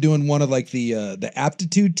down doing one of like the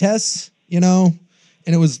aptitude tests,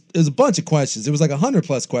 And it was a bunch of questions. It was like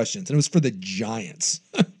 100+ questions, and it was for the Giants.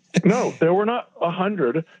 No, there were not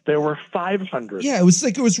 100. There were 500. Yeah, it was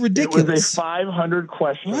ridiculous. It was a 500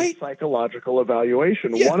 question psychological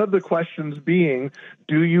evaluation. Yeah. One of the questions being,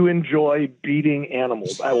 do you enjoy beating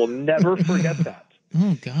animals? I will never forget that.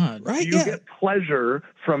 Oh, God. Right? Do you get pleasure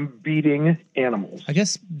from beating animals? I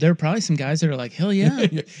guess there are probably some guys that are like, hell yeah.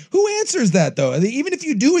 Who answers that, though? Even if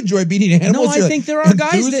you do enjoy beating animals, no, I think there are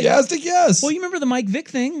guys enthusiastic, yes. Well, you remember the Mike Vick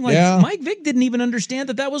thing? Mike Vick didn't even understand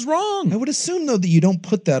that was wrong. I would assume, though, that you don't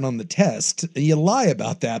put that on the test. You lie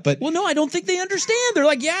about that. But well, no, I don't think they understand. They're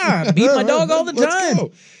like, yeah, beat my dog all the time.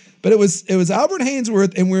 Go. But it was Albert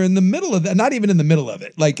Hainsworth, and we're in the middle of that, not even in the middle of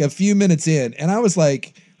it, like a few minutes in. And I was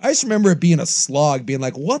like, I just remember it being a slog, being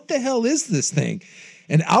like, what the hell is this thing?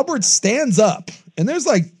 And Albert stands up, and there's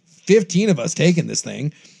like 15 of us taking this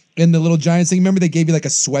thing in the little Giants thing. Remember they gave you like a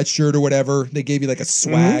sweatshirt or whatever? They gave you like a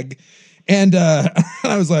swag. Mm-hmm. And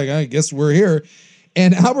I was like, I guess we're here.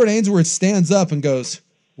 And Albert Hainsworth stands up and goes,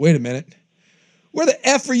 wait a minute. Where the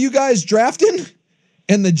F are you guys drafting?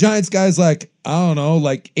 And the Giants guy's like, I don't know,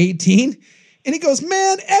 like 18? And he goes,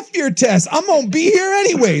 man, F your test. I'm going to be here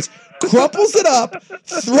anyways. Crumples it up,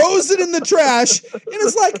 throws it in the trash, and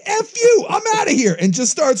it's like, F you, I'm out of here, and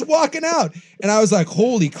just starts walking out. And I was like,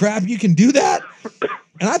 holy crap, you can do that?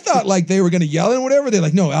 And I thought like they were going to yell and whatever. They're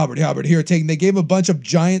like, no, Albert, here, take. And they gave him a bunch of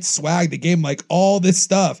Giant swag. They gave him like all this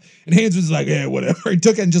stuff. And Haynes was like, yeah, whatever. He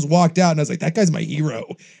took it and just walked out. And I was like, that guy's my hero.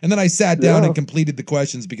 And then I sat down and completed the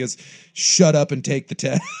questions because shut up and take the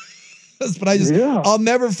test. But I'll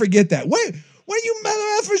never forget that. Wait. When you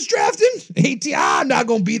motherfuckers drafting? 18, I'm not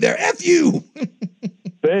going to be there. F you.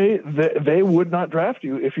 They would not draft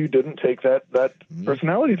you if you didn't take that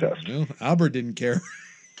personality test. Well, Albert didn't care.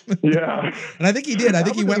 Yeah. And I think he did. I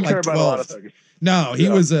think he went like 12. No, he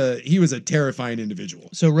was a terrifying individual.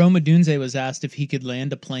 So Roma Dunze was asked if he could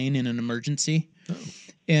land a plane in an emergency. Oh.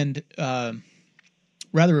 And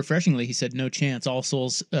rather refreshingly, he said, no chance. All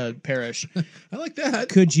souls perish. I like that.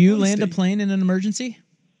 Could you land a plane in an emergency?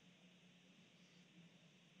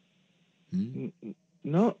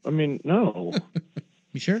 No, I mean, no.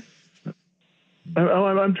 You sure?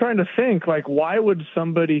 I'm trying to think, like, why would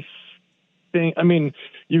somebody think, I mean,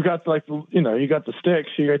 you got like, you got the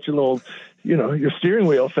sticks, you got your little, your steering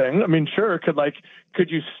wheel thing. I mean, sure. Could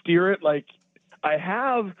you steer it? Like I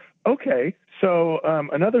have, okay. So,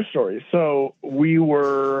 another story. So we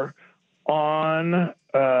were on,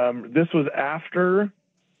 this was after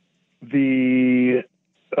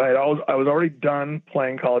I was already done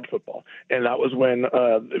playing college football, and that was when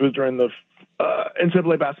it was during the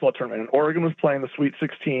NCAA basketball tournament. And Oregon was playing the Sweet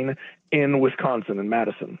 16 in Wisconsin, in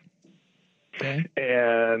Madison. Okay.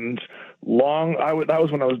 And that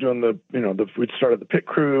was when I was doing we'd started the pit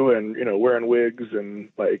crew and wearing wigs and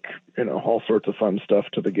like all sorts of fun stuff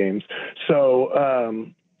to the games.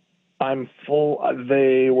 So I'm full.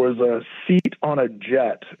 There was a seat on a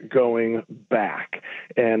jet going back,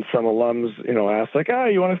 and some alums, asked like,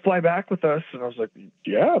 you want to fly back with us? And I was like,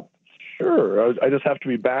 yeah, sure. I just have to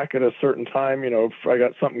be back at a certain time, if I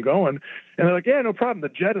got something going. And they're like, yeah, no problem. The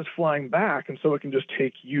jet is flying back, and so it can just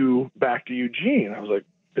take you back to Eugene. I was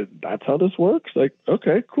like, that's how this works? Like,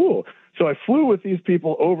 okay, cool. So I flew with these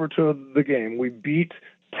people over to the game. We beat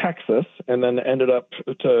Texas, and then ended up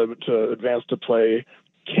to advance to play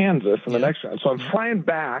Kansas in the next round. So I'm flying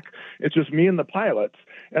back. It's just me and the pilots.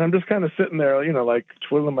 And I'm just kind of sitting there, like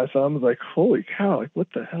twiddling my thumbs, like, holy cow, like what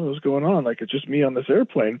the hell is going on? Like, it's just me on this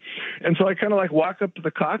airplane. And so I kind of like walk up to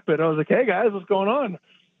the cockpit. I was like, hey guys, what's going on?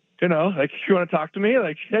 Like, you want to talk to me?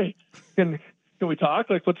 Like, hey, can we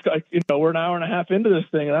talk? Like, we're an hour and a half into this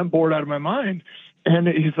thing and I'm bored out of my mind. And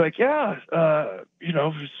he's like, yeah,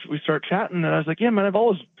 we start chatting. And I was like, yeah, man,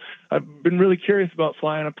 I've been really curious about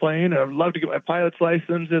flying a plane. And I'd love to get my pilot's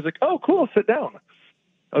license. He was like, oh, cool, sit down.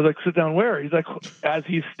 I was like, sit down where? He's like, as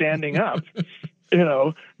he's standing up, it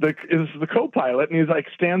was the co-pilot. And he's like,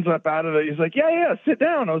 stands up out of it. He's like, yeah, sit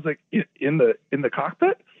down. I was like, in the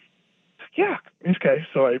cockpit? Yeah, okay.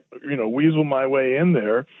 So I, weasel my way in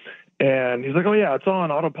there. And he's like, oh, yeah, it's all on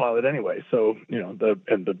autopilot anyway. So,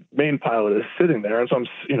 the main pilot is sitting there. And so I'm,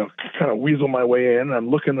 kind of weasel my way in. And I'm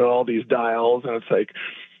looking at all these dials. And it's like,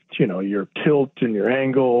 your tilt and your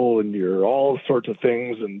angle and your all sorts of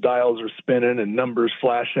things. And dials are spinning and numbers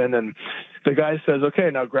flashing. And the guy says, okay,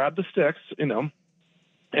 now grab the sticks, and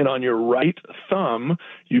on your right thumb,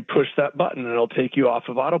 you push that button and it'll take you off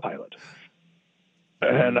of autopilot.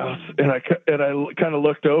 And I kind of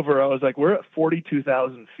looked over. I was like, we're at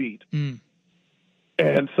 42,000 feet. Mm.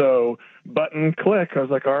 And so button click. I was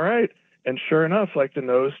like, all right. And sure enough, like the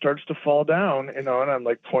nose starts to fall down, and I'm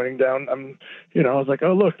like pointing down. I was like,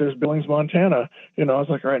 oh, look, there's Billings, Montana. I was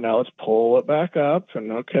like, all right, now let's pull it back up,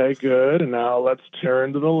 and okay, good. And now let's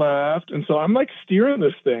turn to the left. And so I'm like steering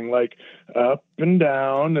this thing like up and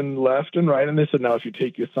down and left and right. And they said, now if you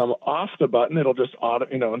take your thumb off the button, it'll just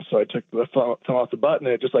and so I took the thumb off the button,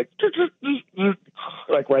 and it just like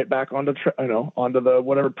right back onto onto the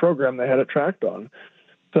whatever program they had it tracked on.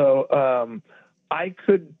 So I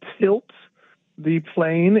could tilt the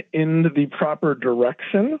plane in the proper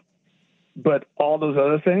direction, but all those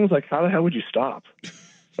other things, like how the hell would you stop?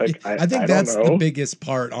 Like I think that's the biggest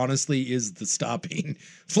part, honestly, is the stopping.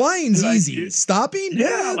 Flying's easy. Stopping?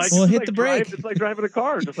 Yeah. Like, well, hit like the brake. It's like driving a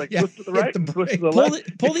car. Just like twist to the right and twist to the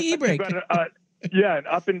left. Pull the e-brake. Yeah, and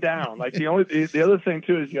up and down. Like the other thing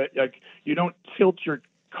too is you don't tilt your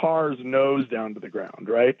car's nose down to the ground,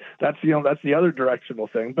 right? That's the other directional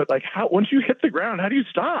thing. But like once you hit the ground, how do you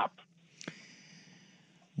stop?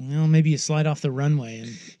 Well, maybe you slide off the runway and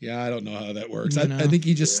I don't know how that works. I think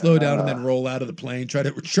you just slow down and then roll out of the plane. Try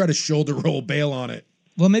to shoulder roll, bail on it.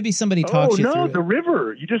 Well, maybe somebody talks you through it. The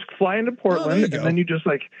river. You just fly into Portland and then you just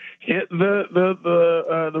like hit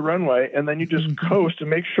the runway, and then you just coast and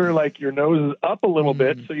make sure like your nose is up a little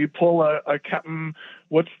bit. So you pull a captain.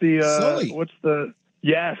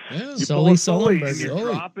 Yes. Yeah. You pull a Sully and you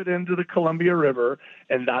drop it into the Columbia River,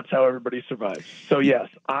 and that's how everybody survives. So, yes,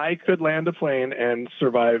 I could land a plane and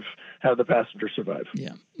survive, have the passenger survive.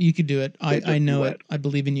 Yeah, you could do it. I know it. I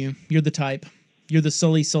believe in you. You're the type. You're the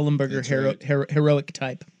Sully Sullenberger heroic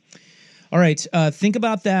type. All right, think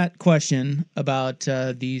about that question about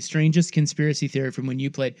the strangest conspiracy theory from when you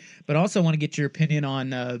played, but also want to get your opinion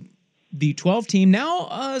on the 12-team,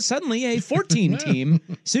 now suddenly a 14-team,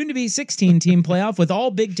 soon-to-be 16-team playoff with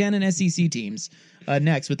all Big Ten and SEC teams.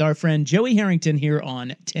 Next, with our friend Joey Harrington here on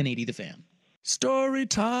 1080 The Fan. Story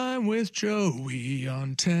time with Joey on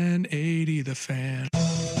 1080 The Fan.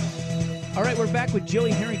 All right, we're back with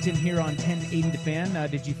Joey Harrington here on 1080 The Fan.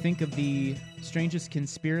 Did you think of the strangest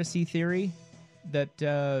conspiracy theory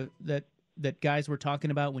that guys were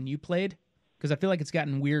talking about when you played? Because I feel like it's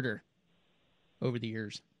gotten weirder over the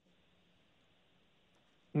years.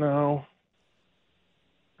 No,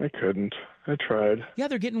 I couldn't. I tried. Yeah,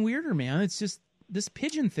 they're getting weirder, man. It's just this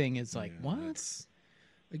pigeon thing is like, what?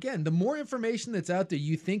 Again, the more information that's out there,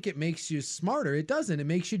 you think it makes you smarter. It doesn't. It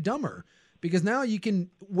makes you dumber. Because now you can,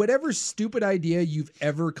 whatever stupid idea you've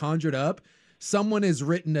ever conjured up, someone has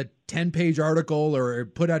written a 10-page article or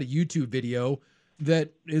put out a YouTube video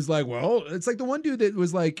that is like, well, it's like the one dude that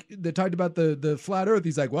was like, that talked about the flat earth.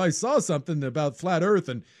 He's like, well, I saw something about flat earth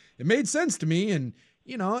and it made sense to me. And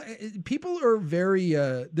people are very,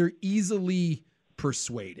 they're easily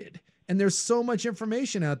persuaded. And there's so much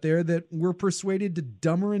information out there that we're persuaded to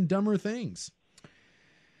dumber and dumber things.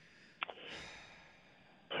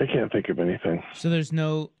 I can't think of anything. So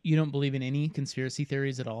you don't believe in any conspiracy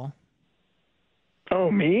theories at all? Oh,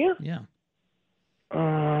 me? Yeah.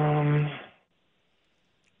 I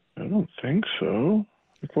don't think so.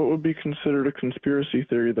 Like, what would be considered a conspiracy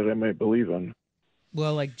theory that I might believe in?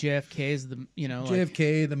 Well, like JFK is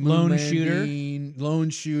JFK, the moon lone landing, lone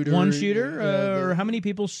shooter. One shooter? Or how many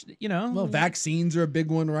people, Well, vaccines are a big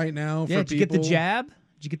one right now for people. Did you get the jab?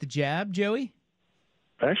 Did you get the jab, Joey?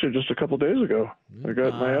 Actually, just a couple days ago. I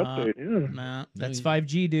got my update, yeah. Nah, that's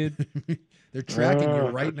 5G, dude. They're tracking you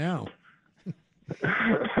right now.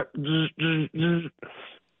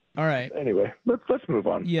 All right. Anyway, let's move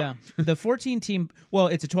on. Yeah. The 14-team, well,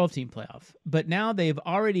 it's a 12-team playoff, but now they've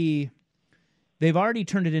already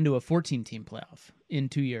turned it into a 14-team playoff in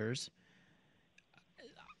 2 years.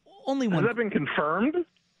 Only one. Has that been confirmed?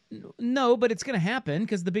 No, but it's going to happen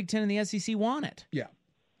because the Big Ten and the SEC want it. Yeah.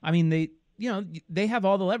 I mean, they have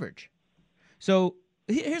all the leverage. So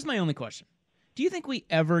here's my only question. Do you think we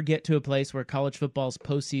ever get to a place where college football's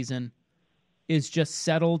postseason is just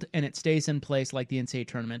settled and it stays in place like the NCAA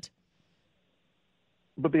tournament?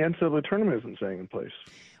 But the NCAA tournament isn't staying in place.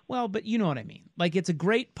 Well, but you know what I mean. Like, it's a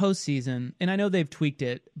great postseason, and I know they've tweaked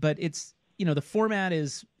it, but it's, the format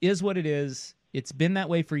is what it is. It's been that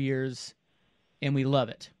way for years, and we love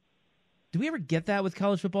it. Do we ever get that with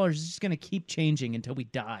college football, or is it just going to keep changing until we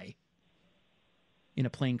die in a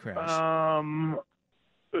plane crash?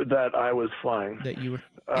 That I was flying. That you were...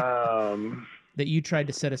 that you tried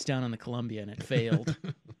to set us down on the Columbia, and it failed.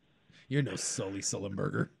 You're no Sully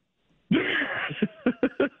Sullenberger.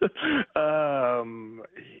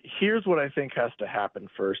 Here's what I think has to happen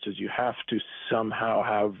first is you have to somehow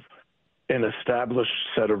have an established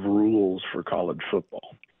set of rules for college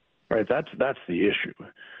football, right? That's the issue.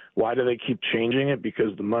 Why do they keep changing it?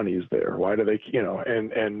 Because the money's there. Why do they,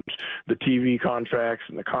 and the TV contracts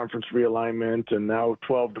and the conference realignment and now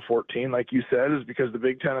 12 to 14, like you said, is because the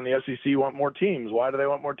Big Ten and the SEC want more teams. Why do they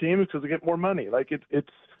want more teams? Because they get more money. Like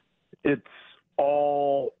it's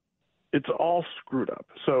all screwed up.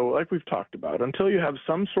 So like we've talked about, until you have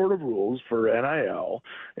some sort of rules for NIL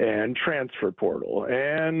and transfer portal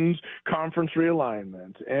and conference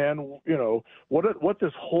realignment and, what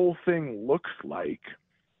this whole thing looks like,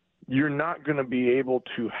 you're not going to be able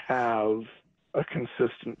to have a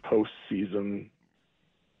consistent postseason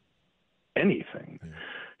anything.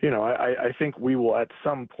 I think we will at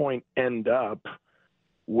some point end up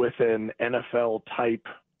with an NFL-type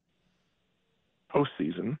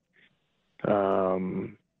postseason.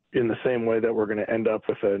 In the same way that we're going to end up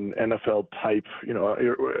with an NFL type,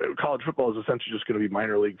 college football is essentially just going to be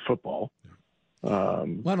minor league football. But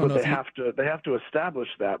they have to establish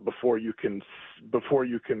that before you can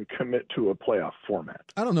commit to a playoff format.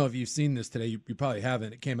 I don't know if you've seen this today. You probably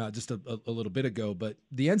haven't. It came out just a little bit ago, but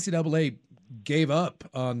the NCAA gave up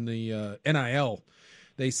on the NIL.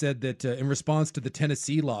 They said that in response to the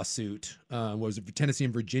Tennessee lawsuit, was it for Tennessee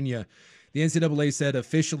and Virginia, the NCAA said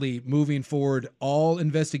officially moving forward, all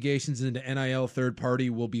investigations into NIL third party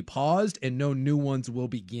will be paused and no new ones will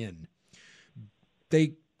begin.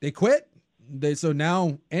 They quit. So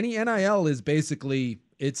now any NIL is basically,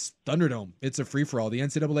 it's Thunderdome. It's a free-for-all. The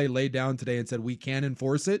NCAA laid down today and said we can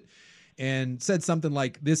enforce it, and said something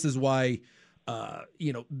like, this is why the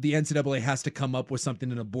NCAA has to come up with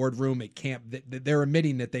something in a boardroom. It can't. They're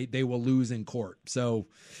admitting that they will lose in court. So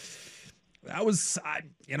that was,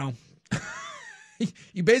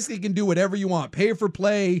 you basically can do whatever you want. Pay for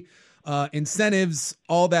play, incentives,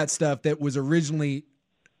 all that stuff that was originally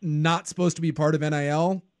not supposed to be part of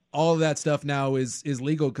NIL. All of that stuff now is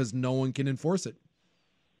legal because no one can enforce it.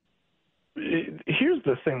 Here's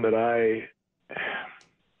the thing that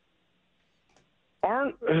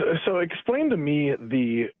so explain to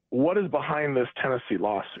me what is behind this Tennessee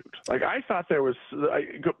lawsuit. Like, I thought there was,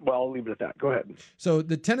 I'll leave it at that. Go ahead. So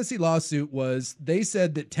the Tennessee lawsuit was, they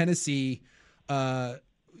said that Tennessee,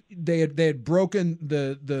 they had broken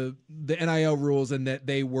the NIL rules, and that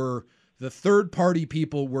the third party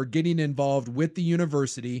people were getting involved with the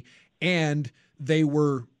university, and they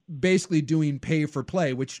were basically doing pay for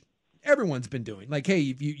play, which everyone's been doing. Like, hey,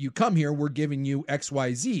 if you come here, we're giving you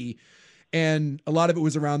XYZ. And a lot of it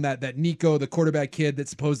was around that Nico, the quarterback kid that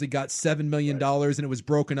supposedly got $7 million, and it was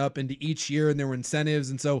broken up into each year, and there were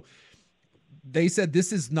incentives. And so they said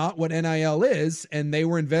this is not what NIL is, and they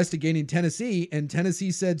were investigating Tennessee, and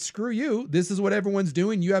Tennessee said, screw you. This is what everyone's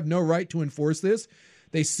doing. You have no right to enforce this.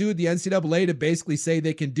 They sued the NCAA to basically say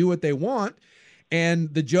they can do what they want,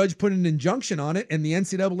 and the judge put an injunction on it, and the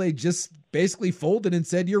NCAA just basically folded and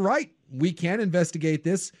said, you're right. We can investigate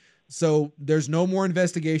this. So there's no more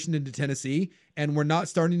investigation into Tennessee, and we're not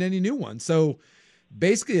starting any new ones. So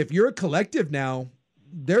basically, if you're a collective now,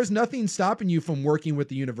 there's nothing stopping you from working with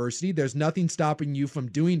the university. There's nothing stopping you from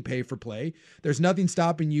doing pay for play. There's nothing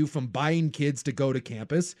stopping you from buying kids to go to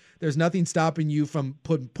campus. There's nothing stopping you from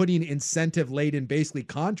putting incentive-laden basically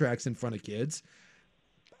contracts in front of kids.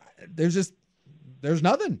 There's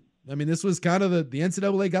nothing. I mean, this was kind of the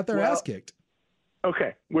NCAA got their ass kicked.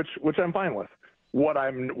 Okay, which I'm fine with. What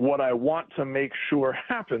I want to make sure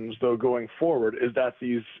happens, though, going forward, is that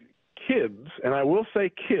these kids, and I will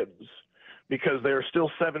say kids, because they're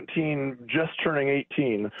still 17, just turning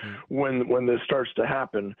 18 when this starts to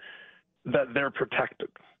happen, that they're protected,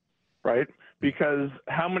 right? Because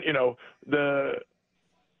how many, Go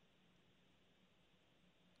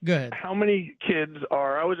ahead. How many kids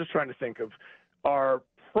I was just trying to think of, are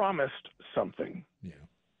promised something. Yeah.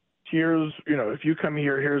 Here's, if you come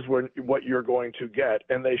here, here's what you're going to get.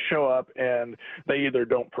 And they show up and they either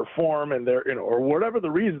don't perform and they're, or whatever the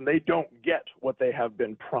reason, they don't get what they have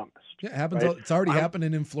been promised. Yeah, it happens. Right? It's already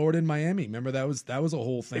happening in Florida and Miami. Remember, that was a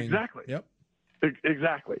whole thing. Exactly. Yep.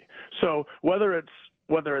 Exactly. So whether it's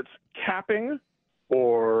capping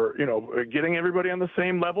or, getting everybody on the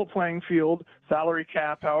same level playing field, salary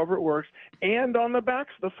cap, however it works. And on the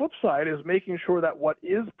flip side is making sure that what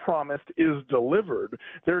is promised is delivered.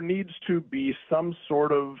 There needs to be some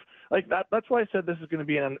sort of, like that. That's why I said this is going to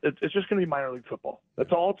be it's just going to be minor league football.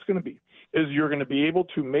 That's all it's going to be, is you're going to be able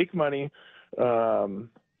to make money, the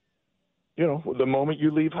moment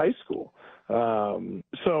you leave high school.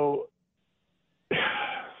 So,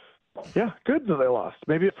 yeah, good that they lost.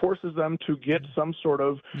 Maybe it forces them to get some sort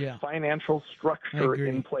of financial structure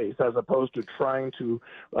in place, as opposed to trying to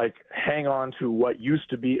hang on to what used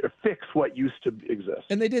to be or fix what used to exist.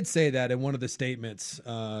 And they did say that in one of the statements.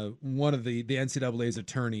 One of the NCAA's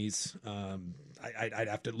attorneys, I'd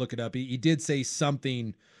have to look it up. He did say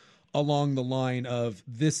something along the line of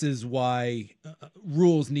this is why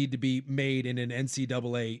rules need to be made in an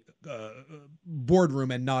NCAA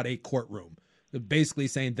boardroom and not a courtroom. Basically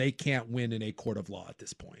saying they can't win in a court of law at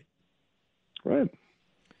this point. Right.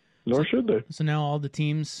 Nor should they. So now all the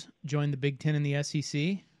teams join the Big Ten and the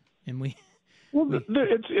SEC, and we. Well,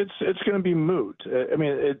 it's going to be moot. I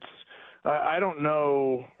mean, I don't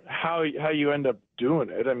know how you end up doing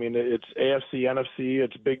it. I mean, it's AFC, NFC,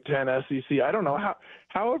 it's Big Ten, SEC. I don't know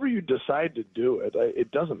however you decide to do it.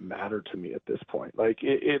 It doesn't matter to me at this point. Like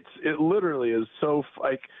it literally is so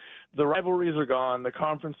like. The rivalries are gone. The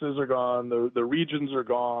conferences are gone. The regions are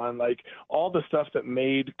gone. Like all the stuff that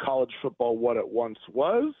made college football what it once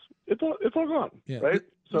was, it's all gone. Yeah. Right.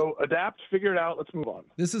 So adapt, figure it out. Let's move on.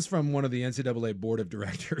 This is from one of the NCAA board of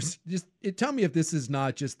directors. Tell me if this is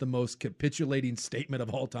not just the most capitulating statement of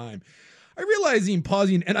all time. I realize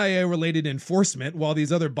pausing NIL-related enforcement while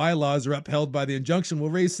these other bylaws are upheld by the injunction will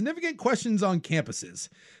raise significant questions on campuses.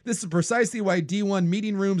 This is precisely why D1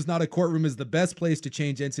 meeting rooms, not a courtroom, is the best place to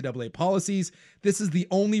change NCAA policies. This is the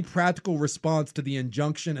only practical response to the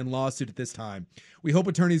injunction and lawsuit at this time. We hope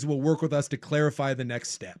attorneys will work with us to clarify the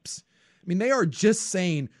next steps. I mean, they are just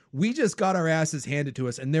saying, we just got our asses handed to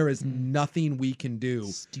us and there is nothing we can do.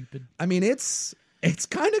 Stupid. I mean, it's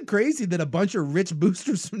kind of crazy that a bunch of rich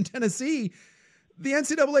boosters from Tennessee, the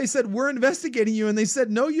NCAA said, we're investigating you. And they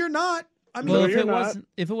said, no, you're not. I mean, well,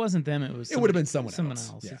 if it wasn't them, it would have been someone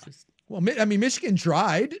else. Yeah. Well, I mean, Michigan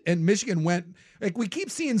tried and Michigan went, like we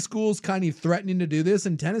keep seeing schools kind of threatening to do this.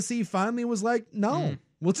 And Tennessee finally was like, no,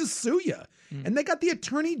 we'll just sue you. And they got the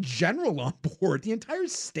attorney general on board. The entire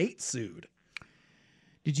state sued.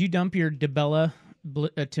 Did you dump your DeBella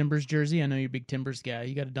Timbers jersey? I know you're a big Timbers guy.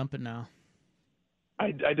 You got to dump it now.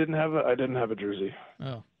 I didn't have a jersey. Oh,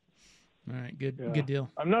 all right, good deal.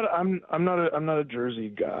 I'm not a jersey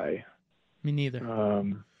guy. Me neither.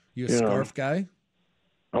 You a scarf guy?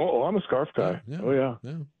 Oh, I'm a scarf guy. Yeah. Oh yeah.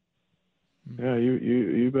 Yeah,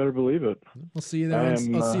 you better believe it. I'll see you there.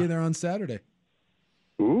 I'll see you there on Saturday.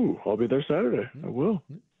 Ooh, I'll be there Saturday. I will.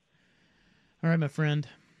 All right, my friend.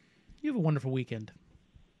 You have a wonderful weekend.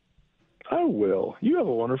 I will. You have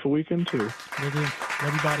a wonderful weekend too. Will do.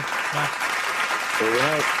 Love you, buddy. Bye. All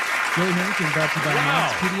right. Joey Harrington brought to you by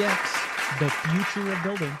Max PDX. The future of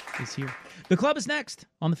building is here. The club is next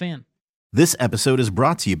on The Fan. This episode is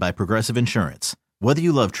brought to you by Progressive Insurance. Whether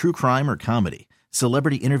you love true crime or comedy,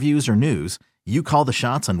 celebrity interviews or news, you call the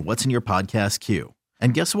shots on what's in your podcast queue.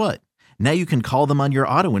 And guess what? Now you can call them on your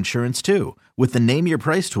auto insurance too with the Name Your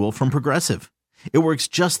Price tool from Progressive. It works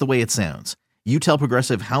just the way it sounds. You tell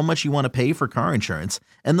Progressive how much you want to pay for car insurance,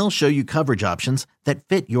 and they'll show you coverage options that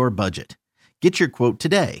fit your budget. Get your quote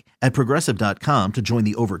today at Progressive.com to join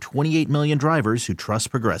the over 28 million drivers who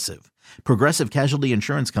trust Progressive. Progressive Casualty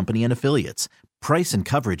Insurance Company and Affiliates. Price and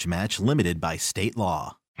coverage match limited by state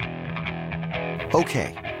law.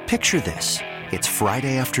 Okay, picture this. It's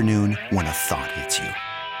Friday afternoon when a thought hits you.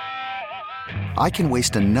 I can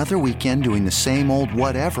waste another weekend doing the same old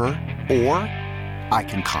whatever, or I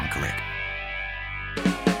can conquer it.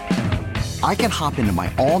 I can hop into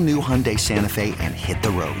my all-new Hyundai Santa Fe and hit the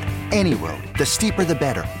road. Any road. The steeper, the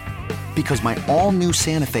better. Because my all-new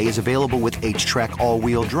Santa Fe is available with H-Track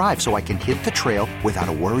all-wheel drive, so I can hit the trail without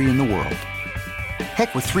a worry in the world.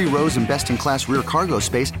 Heck, with 3 rows and best-in-class rear cargo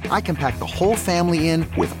space, I can pack the whole family in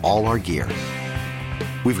with all our gear.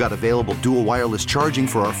 We've got available dual wireless charging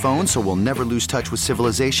for our phones, so we'll never lose touch with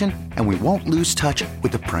civilization, and we won't lose touch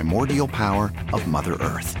with the primordial power of Mother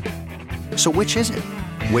Earth. So which is it?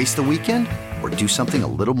 Waste the weekend or do something a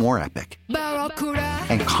little more epic?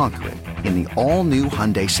 And conquer it in the all-new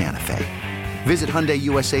Hyundai Santa Fe. Visit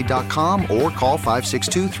HyundaiUSA.com or call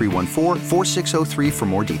 562-314-4603 for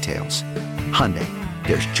more details. Hyundai,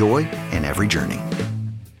 there's joy in every journey.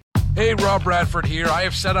 Hey, Rob Bradford here. I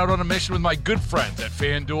have set out on a mission with my good friends at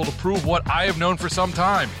FanDuel to prove what I have known for some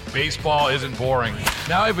time. Baseball isn't boring.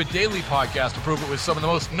 Now I have a daily podcast to prove it with some of the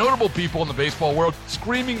most notable people in the baseball world,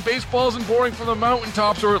 screaming baseball isn't boring from the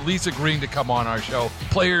mountaintops, or at least agreeing to come on our show.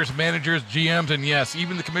 Players, managers, GMs, and yes,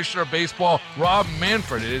 even the commissioner of baseball, Rob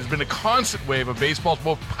Manfred. It has been a constant wave of baseball's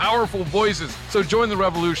most powerful voices. So join the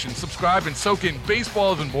revolution. Subscribe and soak in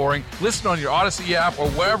Baseball Isn't Boring. Listen on your Odyssey app or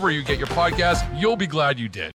wherever you get your podcasts. You'll be glad you did.